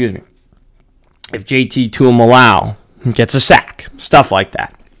Tuimoloau gets a sack, stuff like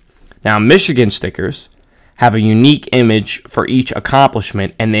that. Now, Michigan stickers have a unique image for each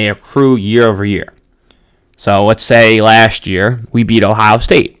accomplishment, and they accrue year over year. So let's say last year we beat Ohio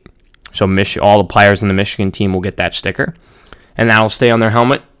State. So all the players in the Michigan team will get that sticker, and that will stay on their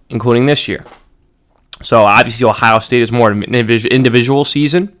helmet, including this year. So obviously Ohio State is more of an individual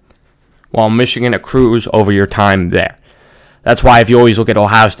season, while Michigan accrues over your time there. That's why if you always look at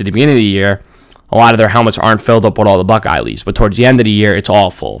Ohio State at the beginning of the year, a lot of their helmets aren't filled up with all the Buckeye leaves, but towards the end of the year, it's all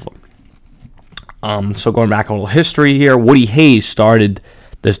full of them. So going back a little history here, Woody Hayes started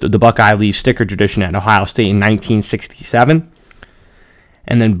the Buckeye leaf sticker tradition at Ohio State in 1967.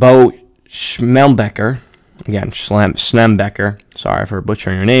 And then Bo Schembechler, sorry for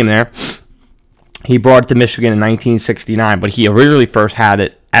butchering your name there, he brought it to Michigan in 1969, but he originally first had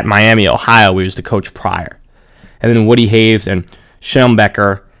it at Miami, Ohio, where he was the coach prior. And then Woody Hayes and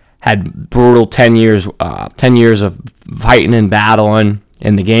Schembechler had brutal 10 years of fighting and battling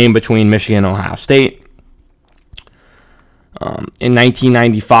in the game between Michigan and Ohio State. In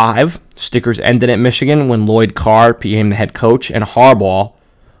 1995, stickers ended at Michigan when Lloyd Carr became the head coach, and Harbaugh,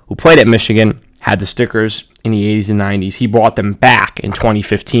 who played at Michigan, had the stickers in the 80s and 90s. He brought them back in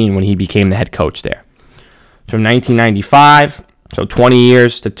 2015 when he became the head coach there. From 1995, so 20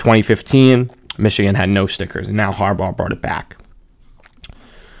 years, to 2015, Michigan had no stickers, and now Harbaugh brought it back.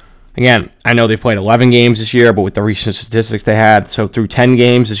 Again, I know they played 11 games this year, but with the recent statistics they had, so through 10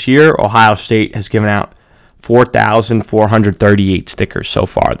 games this year, Ohio State has given out 4,438 stickers so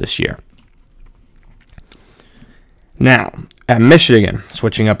far this year. Now, at Michigan,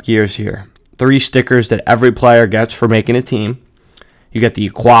 switching up gears here, 3 stickers that every player gets for making a team. You get the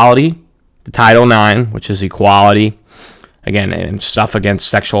equality, the Title IX, which is equality, again, and stuff against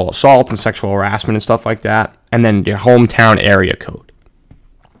sexual assault and sexual harassment and stuff like that, and then your hometown area code.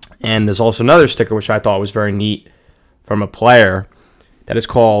 And there's also another sticker, which I thought was very neat, from a player that is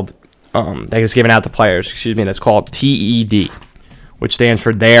called, that is given out to players, that's called TED, which stands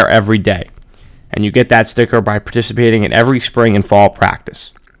for There Every Day. And you get that sticker by participating in every spring and fall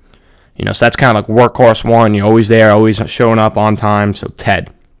practice. So that's kind of like workhorse one. You're always there, always showing up on time, so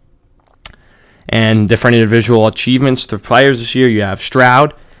TED. And different individual achievements for players this year, you have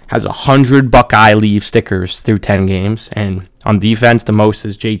Stroud has 100 Buckeye leave stickers through 10 games. And on defense, the most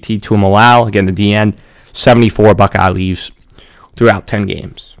is JT Tuimoloau, again, the DN, 74 Buckeye leaves throughout 10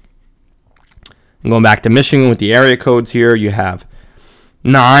 games. And going back to Michigan with the area codes here, you have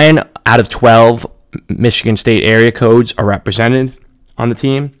 9 out of 12 Michigan State area codes are represented on the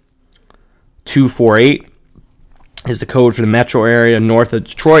team. 248 is the code for the metro area north of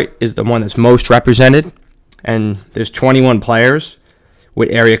Detroit, is the one that's most represented. And there's 21 players with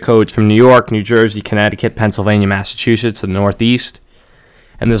area codes from New York, New Jersey, Connecticut, Pennsylvania, Massachusetts, the Northeast.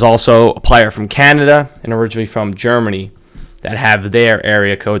 And there's also a player from Canada and originally from Germany that have their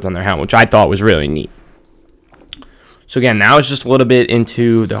area codes on their helmet, which I thought was really neat. So again, now it's just a little bit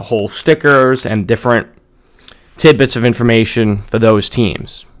into the whole stickers and different tidbits of information for those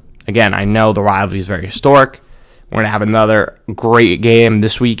teams. Again, I know the rivalry is very historic. We're going to have another great game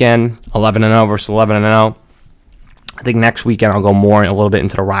this weekend, 11-0 versus 11-0. I think next weekend I'll go more a little bit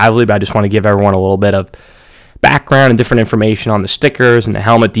into the rivalry, but I just want to give everyone a little bit of background and different information on the stickers and the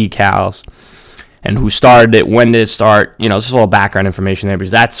helmet decals and who started it, when did it start. Just a little background information there,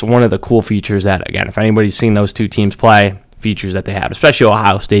 because that's one of the cool features that, again, if anybody's seen those two teams play, features that they have, especially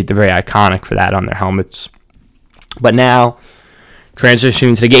Ohio State, they're very iconic for that on their helmets. But now,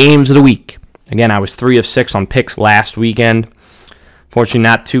 transitioning to the games of the week. Again, I was 3 of 6 on picks last weekend. Fortunately,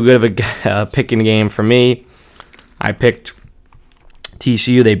 not too good of a picking game for me. I picked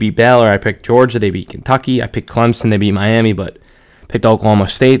TCU, they beat Baylor. I picked Georgia, they beat Kentucky. I picked Clemson, they beat Miami, but picked Oklahoma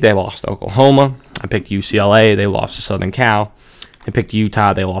State, they lost to Oklahoma. I picked UCLA, they lost to Southern Cal. I picked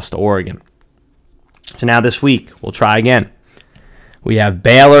Utah, they lost to Oregon. So now this week, we'll try again. We have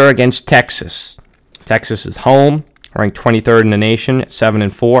Baylor against Texas. Texas is home, ranked 23rd in the nation at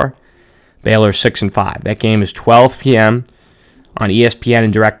 7-4. Baylor 6-5. That game is 12 p.m. on ESPN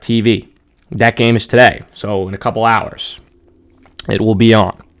and DirecTV. That game is today, so in a couple hours, it will be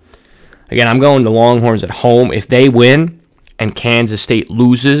on. Again, I'm going to Longhorns at home. If they win and Kansas State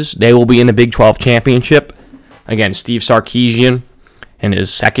loses, they will be in the Big 12 championship. Again, Steve Sarkisian in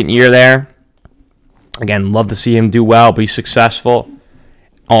his second year there. Again, love to see him do well, be successful.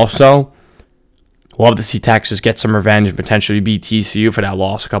 Also, love to see Texas get some revenge and potentially beat TCU for that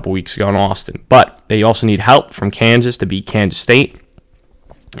loss a couple weeks ago in Austin. But they also need help from Kansas to beat Kansas State.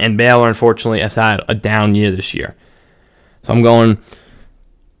 And Baylor, unfortunately, has had a down year this year. So I'm going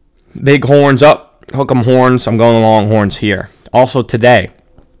big horns up. Hook 'em horns. I'm going Longhorns here. Also today,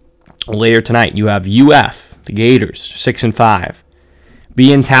 later tonight, you have UF, the Gators, 6-5.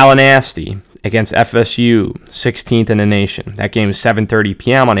 Be in Tallahassee against FSU, 16th in the nation. That game is 7:30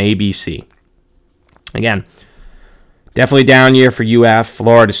 p.m. on ABC. Again, definitely down year for UF.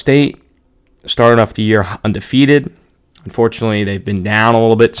 Florida State started off the year undefeated. Unfortunately, they've been down a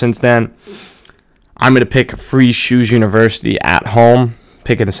little bit since then. I'm going to pick Free Shoes University at home,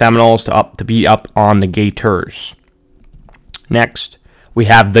 picking the Seminoles to beat up on the Gators. Next, we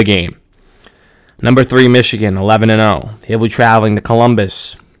have the game. Number 3, Michigan, 11-0. They'll be traveling to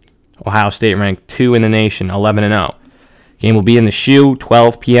Columbus. Ohio State ranked 2 in the nation, 11-0. Game will be in the Shoe,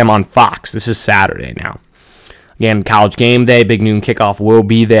 12 p.m. on Fox. This is Saturday now. Again, College Game Day, big noon kickoff will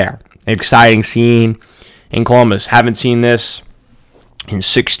be there. An exciting scene in Columbus. Haven't seen this in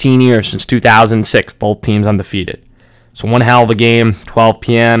 16 years, since 2006. Both teams undefeated. So one hell of a game, 12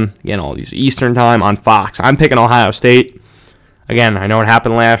 p.m. Again, all these Eastern time on Fox. I'm picking Ohio State. Again, I know it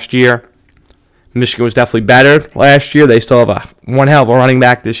happened last year. Michigan was definitely better last year. They still have one hell of a running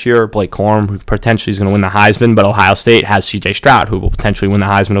back this year, Blake Corum, who potentially is going to win the Heisman, but Ohio State has C.J. Stroud, who will potentially win the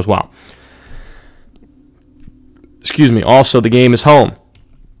Heisman as well. Excuse me. Also, the game is home.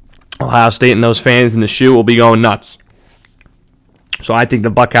 Ohio State and those fans in the shoe will be going nuts. So I think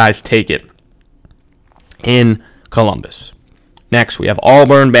the Buckeyes take it in Columbus. Next, we have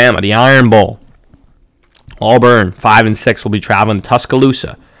Auburn, Bama, the Iron Bowl. Auburn, 5-6, will be traveling to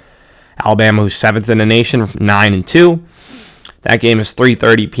Tuscaloosa. Alabama, who's 7th in the nation, 9-2. That game is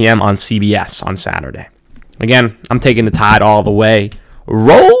 3:30 p.m. on CBS on Saturday. Again, I'm taking the Tide all the way.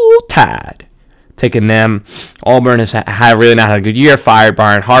 Roll Tide. Taking them. Auburn has really not had a good year. Fired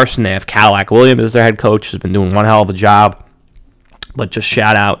Brian Harsin. They have Cadillac Williams as their head coach. Has been doing one hell of a job. But just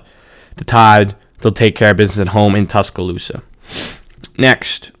shout out the Tide. They'll take care of business at home in Tuscaloosa.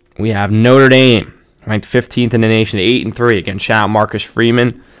 Next, we have Notre Dame, ranked 15th in the nation, 8-3. Again, shout out Marcus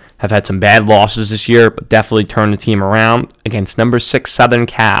Freeman. Have had some bad losses this year, but definitely turned the team around against number 6 Southern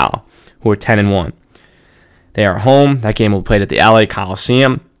Cal, who are 10-1. They are home. That game will be played at the LA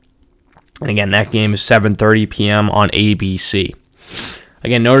Coliseum. And again, that game is 7:30 p.m. on ABC.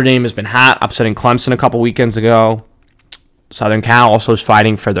 Again, Notre Dame has been hot, upsetting Clemson a couple weekends ago. Southern Cal also is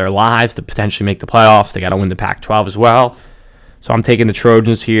fighting for their lives to potentially make the playoffs. They got to win the Pac-12 as well. So I'm taking the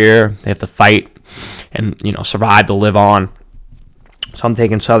Trojans here. They have to fight and, survive to live on. So I'm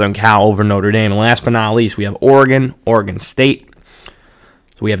taking Southern Cal over Notre Dame. And last but not least, we have Oregon State.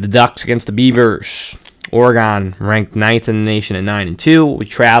 So we have the Ducks against the Beavers. Oregon ranked 9th in the nation at 9-2. We'll be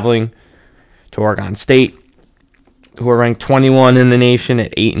traveling to Oregon State, who are ranked 21 in the nation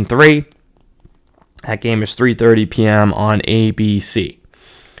at 8-3. That game is 3:30 p.m. on ABC.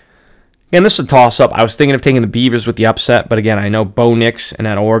 Again, this is a toss-up. I was thinking of taking the Beavers with the upset, but again, I know Bo Nix and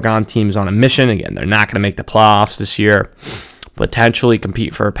that Oregon team is on a mission. Again, they're not going to make the playoffs this year. Potentially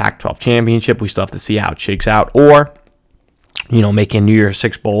compete for a Pac-12 championship. We still have to see how it shakes out. Or, make a New Year's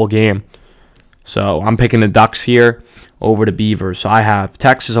Six bowl game. So I'm picking the Ducks here over the Beavers. So I have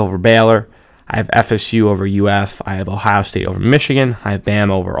Texas over Baylor. I have FSU over UF. I have Ohio State over Michigan. I have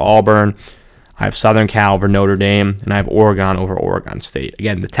Bama over Auburn. I have Southern Cal over Notre Dame. And I have Oregon over Oregon State.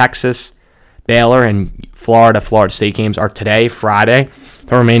 Again, the Texas, Baylor, and Florida State games are today, Friday.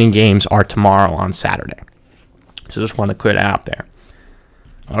 The remaining games are tomorrow on Saturday. So just want to clear that out there.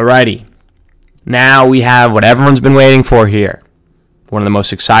 Alrighty. Now we have what everyone's been waiting for here. One of the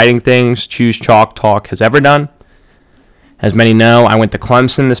most exciting things Choose Chalk Talk has ever done. As many know, I went to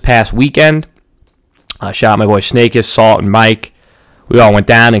Clemson this past weekend. Shout out my boy Snakis, Salt, and Mike. We all went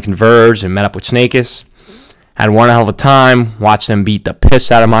down and converged and met up with Snakis. Had one hell of a time. Watched them beat the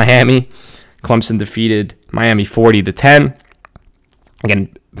piss out of Miami. Clemson defeated Miami 40-10.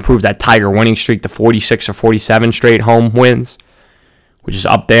 Again, improved that Tiger winning streak to 46 or 47 straight home wins, which is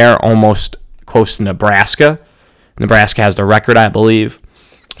up there, almost close to Nebraska. Nebraska has the record, I believe.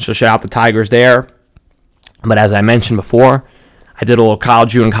 So shout out the Tigers there. But as I mentioned before, I did a little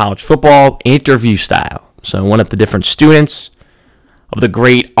college and college football interview style. So I went up to different students of the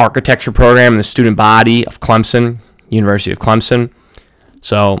great architecture program in the student body of Clemson, University of Clemson.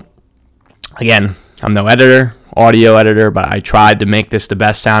 So again, I'm no audio editor, but I tried to make this the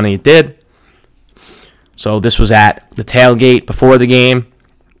best sounding it did. So this was at the tailgate before the game.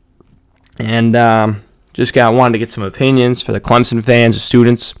 And wanted to get some opinions for the Clemson fans, the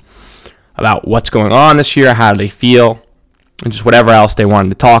students, about what's going on this year, how do they feel, and just whatever else they wanted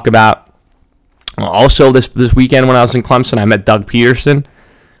to talk about. Also, this weekend when I was in Clemson, I met Doug Peterson,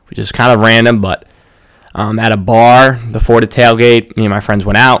 which is kind of random, but at a bar before the tailgate, me and my friends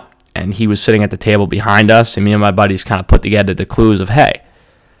went out, and he was sitting at the table behind us, and me and my buddies kind of put together the clues of, hey,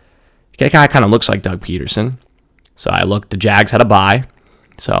 that guy kind of looks like Doug Peterson. So I looked, the Jags had a bye,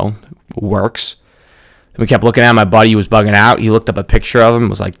 so it works. And we kept looking at him. My buddy was bugging out. He looked up a picture of him,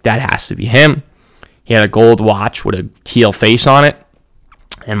 was like, that has to be him. He had a gold watch with a teal face on it.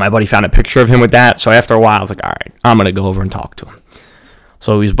 And my buddy found a picture of him with that. So after a while, I was like, all right, I'm going to go over and talk to him.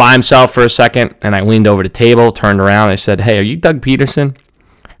 So he was by himself for a second, and I leaned over the table, turned around, and I said, hey, are you Doug Peterson? And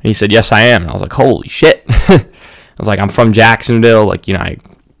he said, yes, I am. And I was like, holy shit. I was like, I'm from Jacksonville. Like, I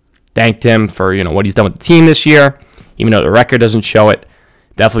thanked him for, what he's done with the team this year, even though the record doesn't show it.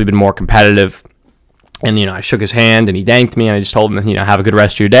 Definitely been more competitive. And, I shook his hand, and he thanked me, and I just told him, have a good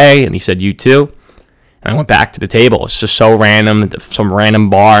rest of your day. And he said, you too. And I went back to the table. It's just so random. Some random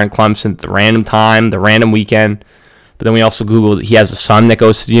bar in Clemson at the random time, the random weekend. But then we also Googled, he has a son that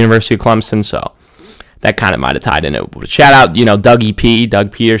goes to the University of Clemson, so that kind of might have tied in it. But shout out, Dougie P,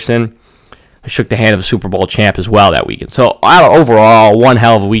 Doug Peterson. I shook the hand of a Super Bowl champ as well that weekend. So overall, one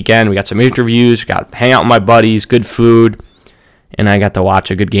hell of a weekend. We got some interviews, got to hang out with my buddies, good food, and I got to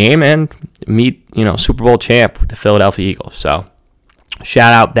watch a good game and meet, Super Bowl champ, the Philadelphia Eagles. So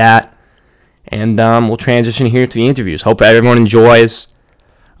shout out that. And we'll transition here to the interviews. Hope everyone enjoys.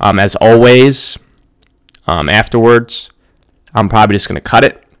 As always, afterwards, I'm probably just going to cut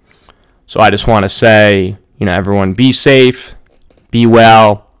it. So I just want to say, everyone be safe, be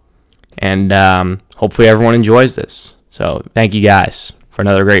well, and hopefully everyone enjoys this. So thank you guys for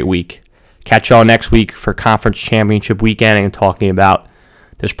another great week. Catch y'all next week for Conference Championship weekend and talking about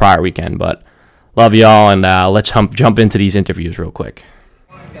this prior weekend. But love y'all, and let's jump into these interviews real quick.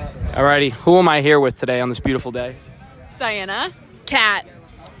 Alrighty, who am I here with today on this beautiful day? Diana. Kat.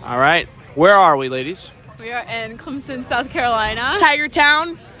 All right, where are we, ladies? We are in Clemson, South Carolina. Tiger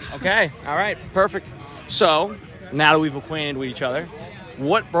Town. Okay, all right, perfect. So, now that we've acquainted with each other,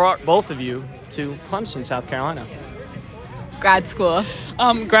 what brought both of you to Clemson, South Carolina? Grad school.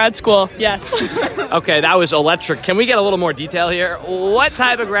 Grad school, yes. Okay, that was electric. Can we get a little more detail here? What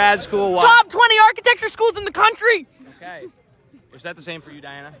type of grad school? Top 20 architecture schools in the country. Okay. Is that the same for you,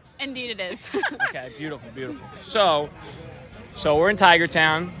 Diana? Indeed it is. Okay, beautiful, beautiful. So we're in Tiger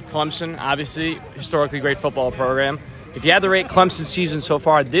Town, Clemson, obviously, historically great football program. If you had to rate Clemson's season so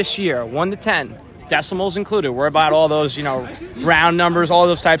far this year, 1 to 10, decimals included, we're about all those, round numbers, all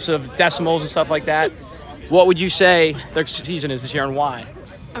those types of decimals and stuff like that. What would you say their season is this year and why?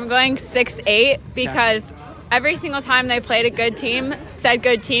 I'm going 6-8 because every single time they played a good team, said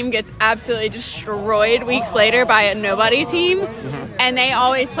good team gets absolutely destroyed weeks later by a nobody team. Mm-hmm. And they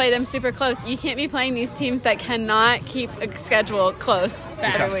always play them super close. You can't be playing these teams that cannot keep a schedule close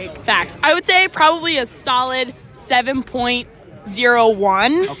every week. Facts. I would say probably a solid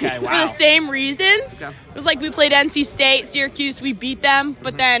 7.01. Okay, wow. For the same reasons. Okay. It was like we played NC State, Syracuse, we beat them,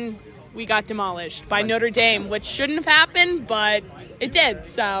 but then we got demolished by Notre Dame, which shouldn't have happened, but it did.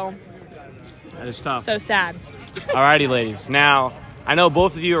 So that is tough. So sad. Alrighty, ladies. Now, I know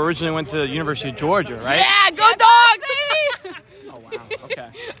both of you originally went to the University of Georgia, right? Yeah, go Dogs! Oh, wow. Okay.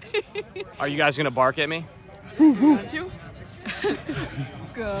 Are you guys going to bark at me? Go.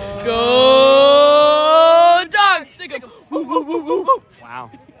 Go Dogs! Wow.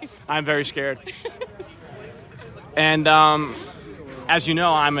 I'm very scared. And as you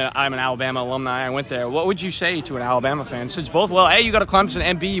know, I'm an Alabama alumni. I went there. What would you say to an Alabama fan? Since both, A, you go to Clemson,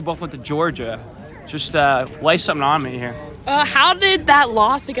 and B, you both went to Georgia. Just lay something on me here. How did that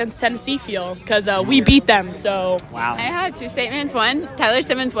loss against Tennessee feel? Because we beat them, so... Wow. I have two statements. One, Tyler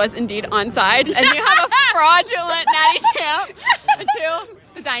Simmons was indeed onside, and you have a fraudulent natty champ. And two,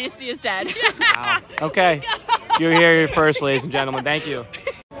 the dynasty is dead. Wow. Okay. You're here first, ladies and gentlemen. Thank you.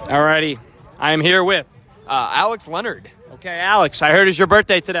 Alrighty. I am here with... Alex Leonard. Okay, Alex, I heard it's your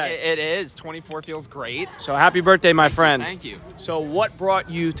birthday today. It is. 24 feels great. So happy birthday, my friend. Thank you. So what brought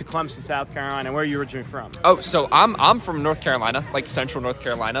you to Clemson, South Carolina? Where are you originally from? Oh, so I'm from North Carolina, like central North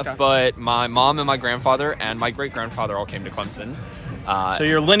Carolina, Okay. but my mom and my grandfather and my great-grandfather all came to Clemson. So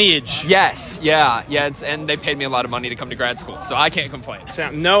your lineage. Yes, yeah, and they paid me a lot of money to come to grad school, so I can't complain.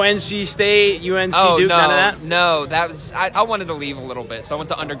 So no NC State, UNC, Oh, Duke, no, none of that? no, that was, I wanted to leave a little bit, so I went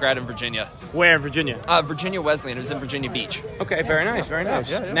to undergrad in Virginia. Where in Virginia? Virginia Wesleyan, it was in Virginia Beach. Okay, very nice, very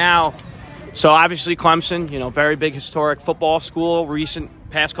nice. Yeah. Now, so obviously Clemson, very big historic football school,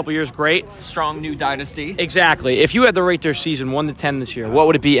 past couple years, great. Strong new dynasty. Exactly. If you had to rate their season 1 to 10 this year, what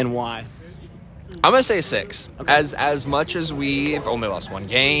would it be and why? I'm going to say a 6. Okay. As much as we've only lost one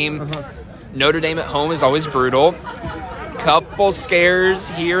game, Notre Dame at home is always brutal. Couple scares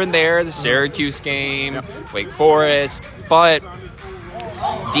here and there, the Syracuse game, Wake Forest, but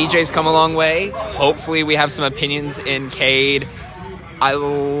DJ's come a long way. Hopefully we have some opinions in Cade.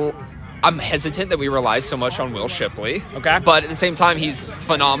 I'm hesitant that we rely so much on Will Shipley. Okay. But at the same time, he's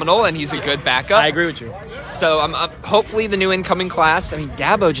phenomenal and he's a good backup. I agree with you. So hopefully the new incoming class,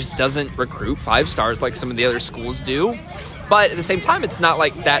 Dabo just doesn't recruit 5 stars like some of the other schools do. But at the same time, it's not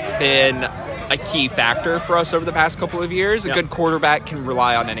like that's been a key factor for us over the past couple of years. A good quarterback can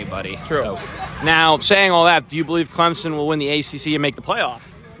rely on anybody. True. So, Now, saying all that, do you believe Clemson will win the ACC and make the playoff?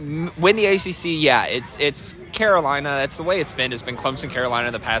 win the ACC, yeah, it's Carolina. That's the way it's been. It's been Clemson,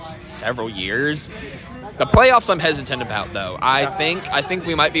 Carolina the past several years. The playoffs I'm hesitant about, though. I think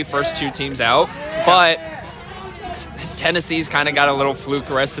we might be first 2 teams out, but Tennessee's kind of got a little fluke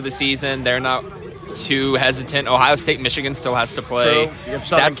the rest of the season. They're not too hesitant. Ohio State, Michigan still has to play. True. You have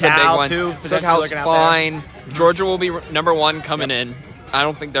Southern That's the big Cal, one. too, Southern Cal's looking out fine. Georgia will be number 1 coming in. I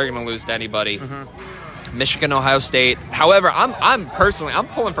don't think they're going to lose to anybody. Michigan, Ohio State. However, I'm personally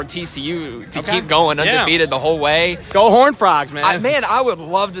pulling for TCU to keep going undefeated the whole way. Go Horned Frogs, man. I would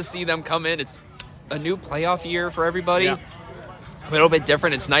love to see them come in. It's a new playoff year for everybody. Yeah. A little bit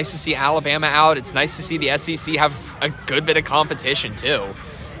different. It's nice to see Alabama out. It's nice to see the SEC have a good bit of competition too.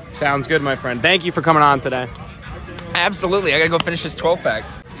 Sounds good, my friend. Thank you for coming on today. Absolutely. I got to go finish this 12-pack.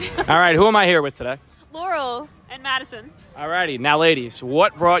 All right, who am I here with today? Laurel. And Madison. All righty. Now, ladies,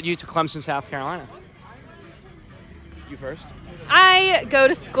 what brought you to Clemson, South Carolina? You first. I go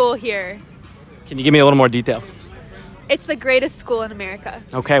to school here. Can you give me a little more detail? It's the greatest school in America.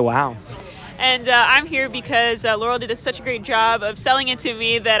 Okay, wow. And I'm here because Laurel did such a great job of selling it to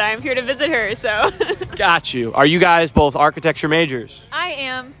me that I'm here to visit her. So Got you. Are you guys both architecture majors? I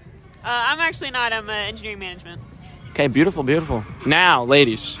am. I'm actually not. I'm engineering management. Okay, beautiful, beautiful. Now,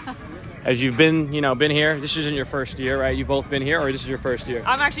 ladies, as you've been here, this isn't your first year, right? You've both been here, or this is your first year?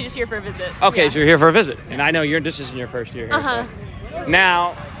 I'm actually just here for a visit. Okay, Yeah. so you're here for a visit, and I know this isn't your first year here. So.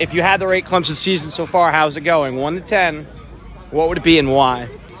 Now, if you had to rate Clemson's season so far, how's it going? 1 to 10, what would it be and why?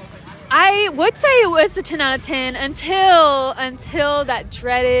 I would say it was a 10 out of 10 until that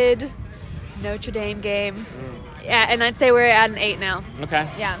dreaded Notre Dame game. Yeah, and I'd say we're at an 8 now. Okay.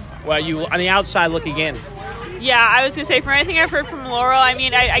 Yeah. Well, you on the outside looking in. Yeah, I was going to say, from anything I've heard from Laurel, I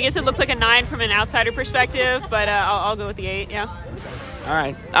mean, I guess it looks like a 9 from an outsider perspective, but I'll go with the 8, yeah. All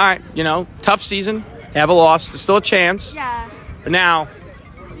right. Tough season. You have a loss. There's still a chance. Yeah. But now,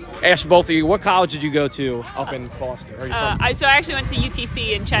 ask both of you, what college did you go to up in Boston? Where are you from? So I actually went to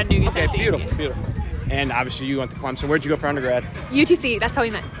UTC in Chattanooga, Okay, Tennessee. beautiful. And obviously you went to Clemson. Where'd you go for undergrad? UTC, that's how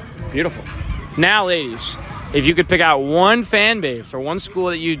we met. Beautiful. Now, ladies, if you could pick out one fan base or one school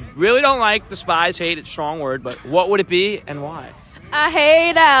that you really don't like, despise, hate, it's a strong word, but what would it be and why? I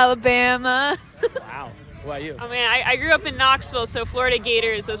hate Alabama. Wow. What about you? I mean, I grew up in Knoxville, so Florida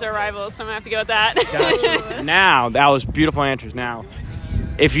Gators, those are rivals, so I'm going to have to go with that. Gotcha. Now, that was beautiful answers. Now,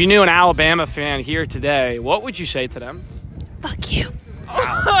 if you knew an Alabama fan here today, what would you say to them? Fuck you.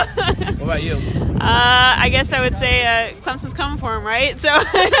 What about you? I guess I would say Clemson's coming for him, right? So.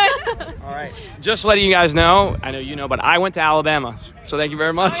 All right. Just letting you guys know, I know you know, but I went to Alabama, so thank you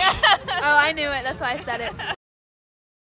very much. Oh, I knew it. That's why I said it.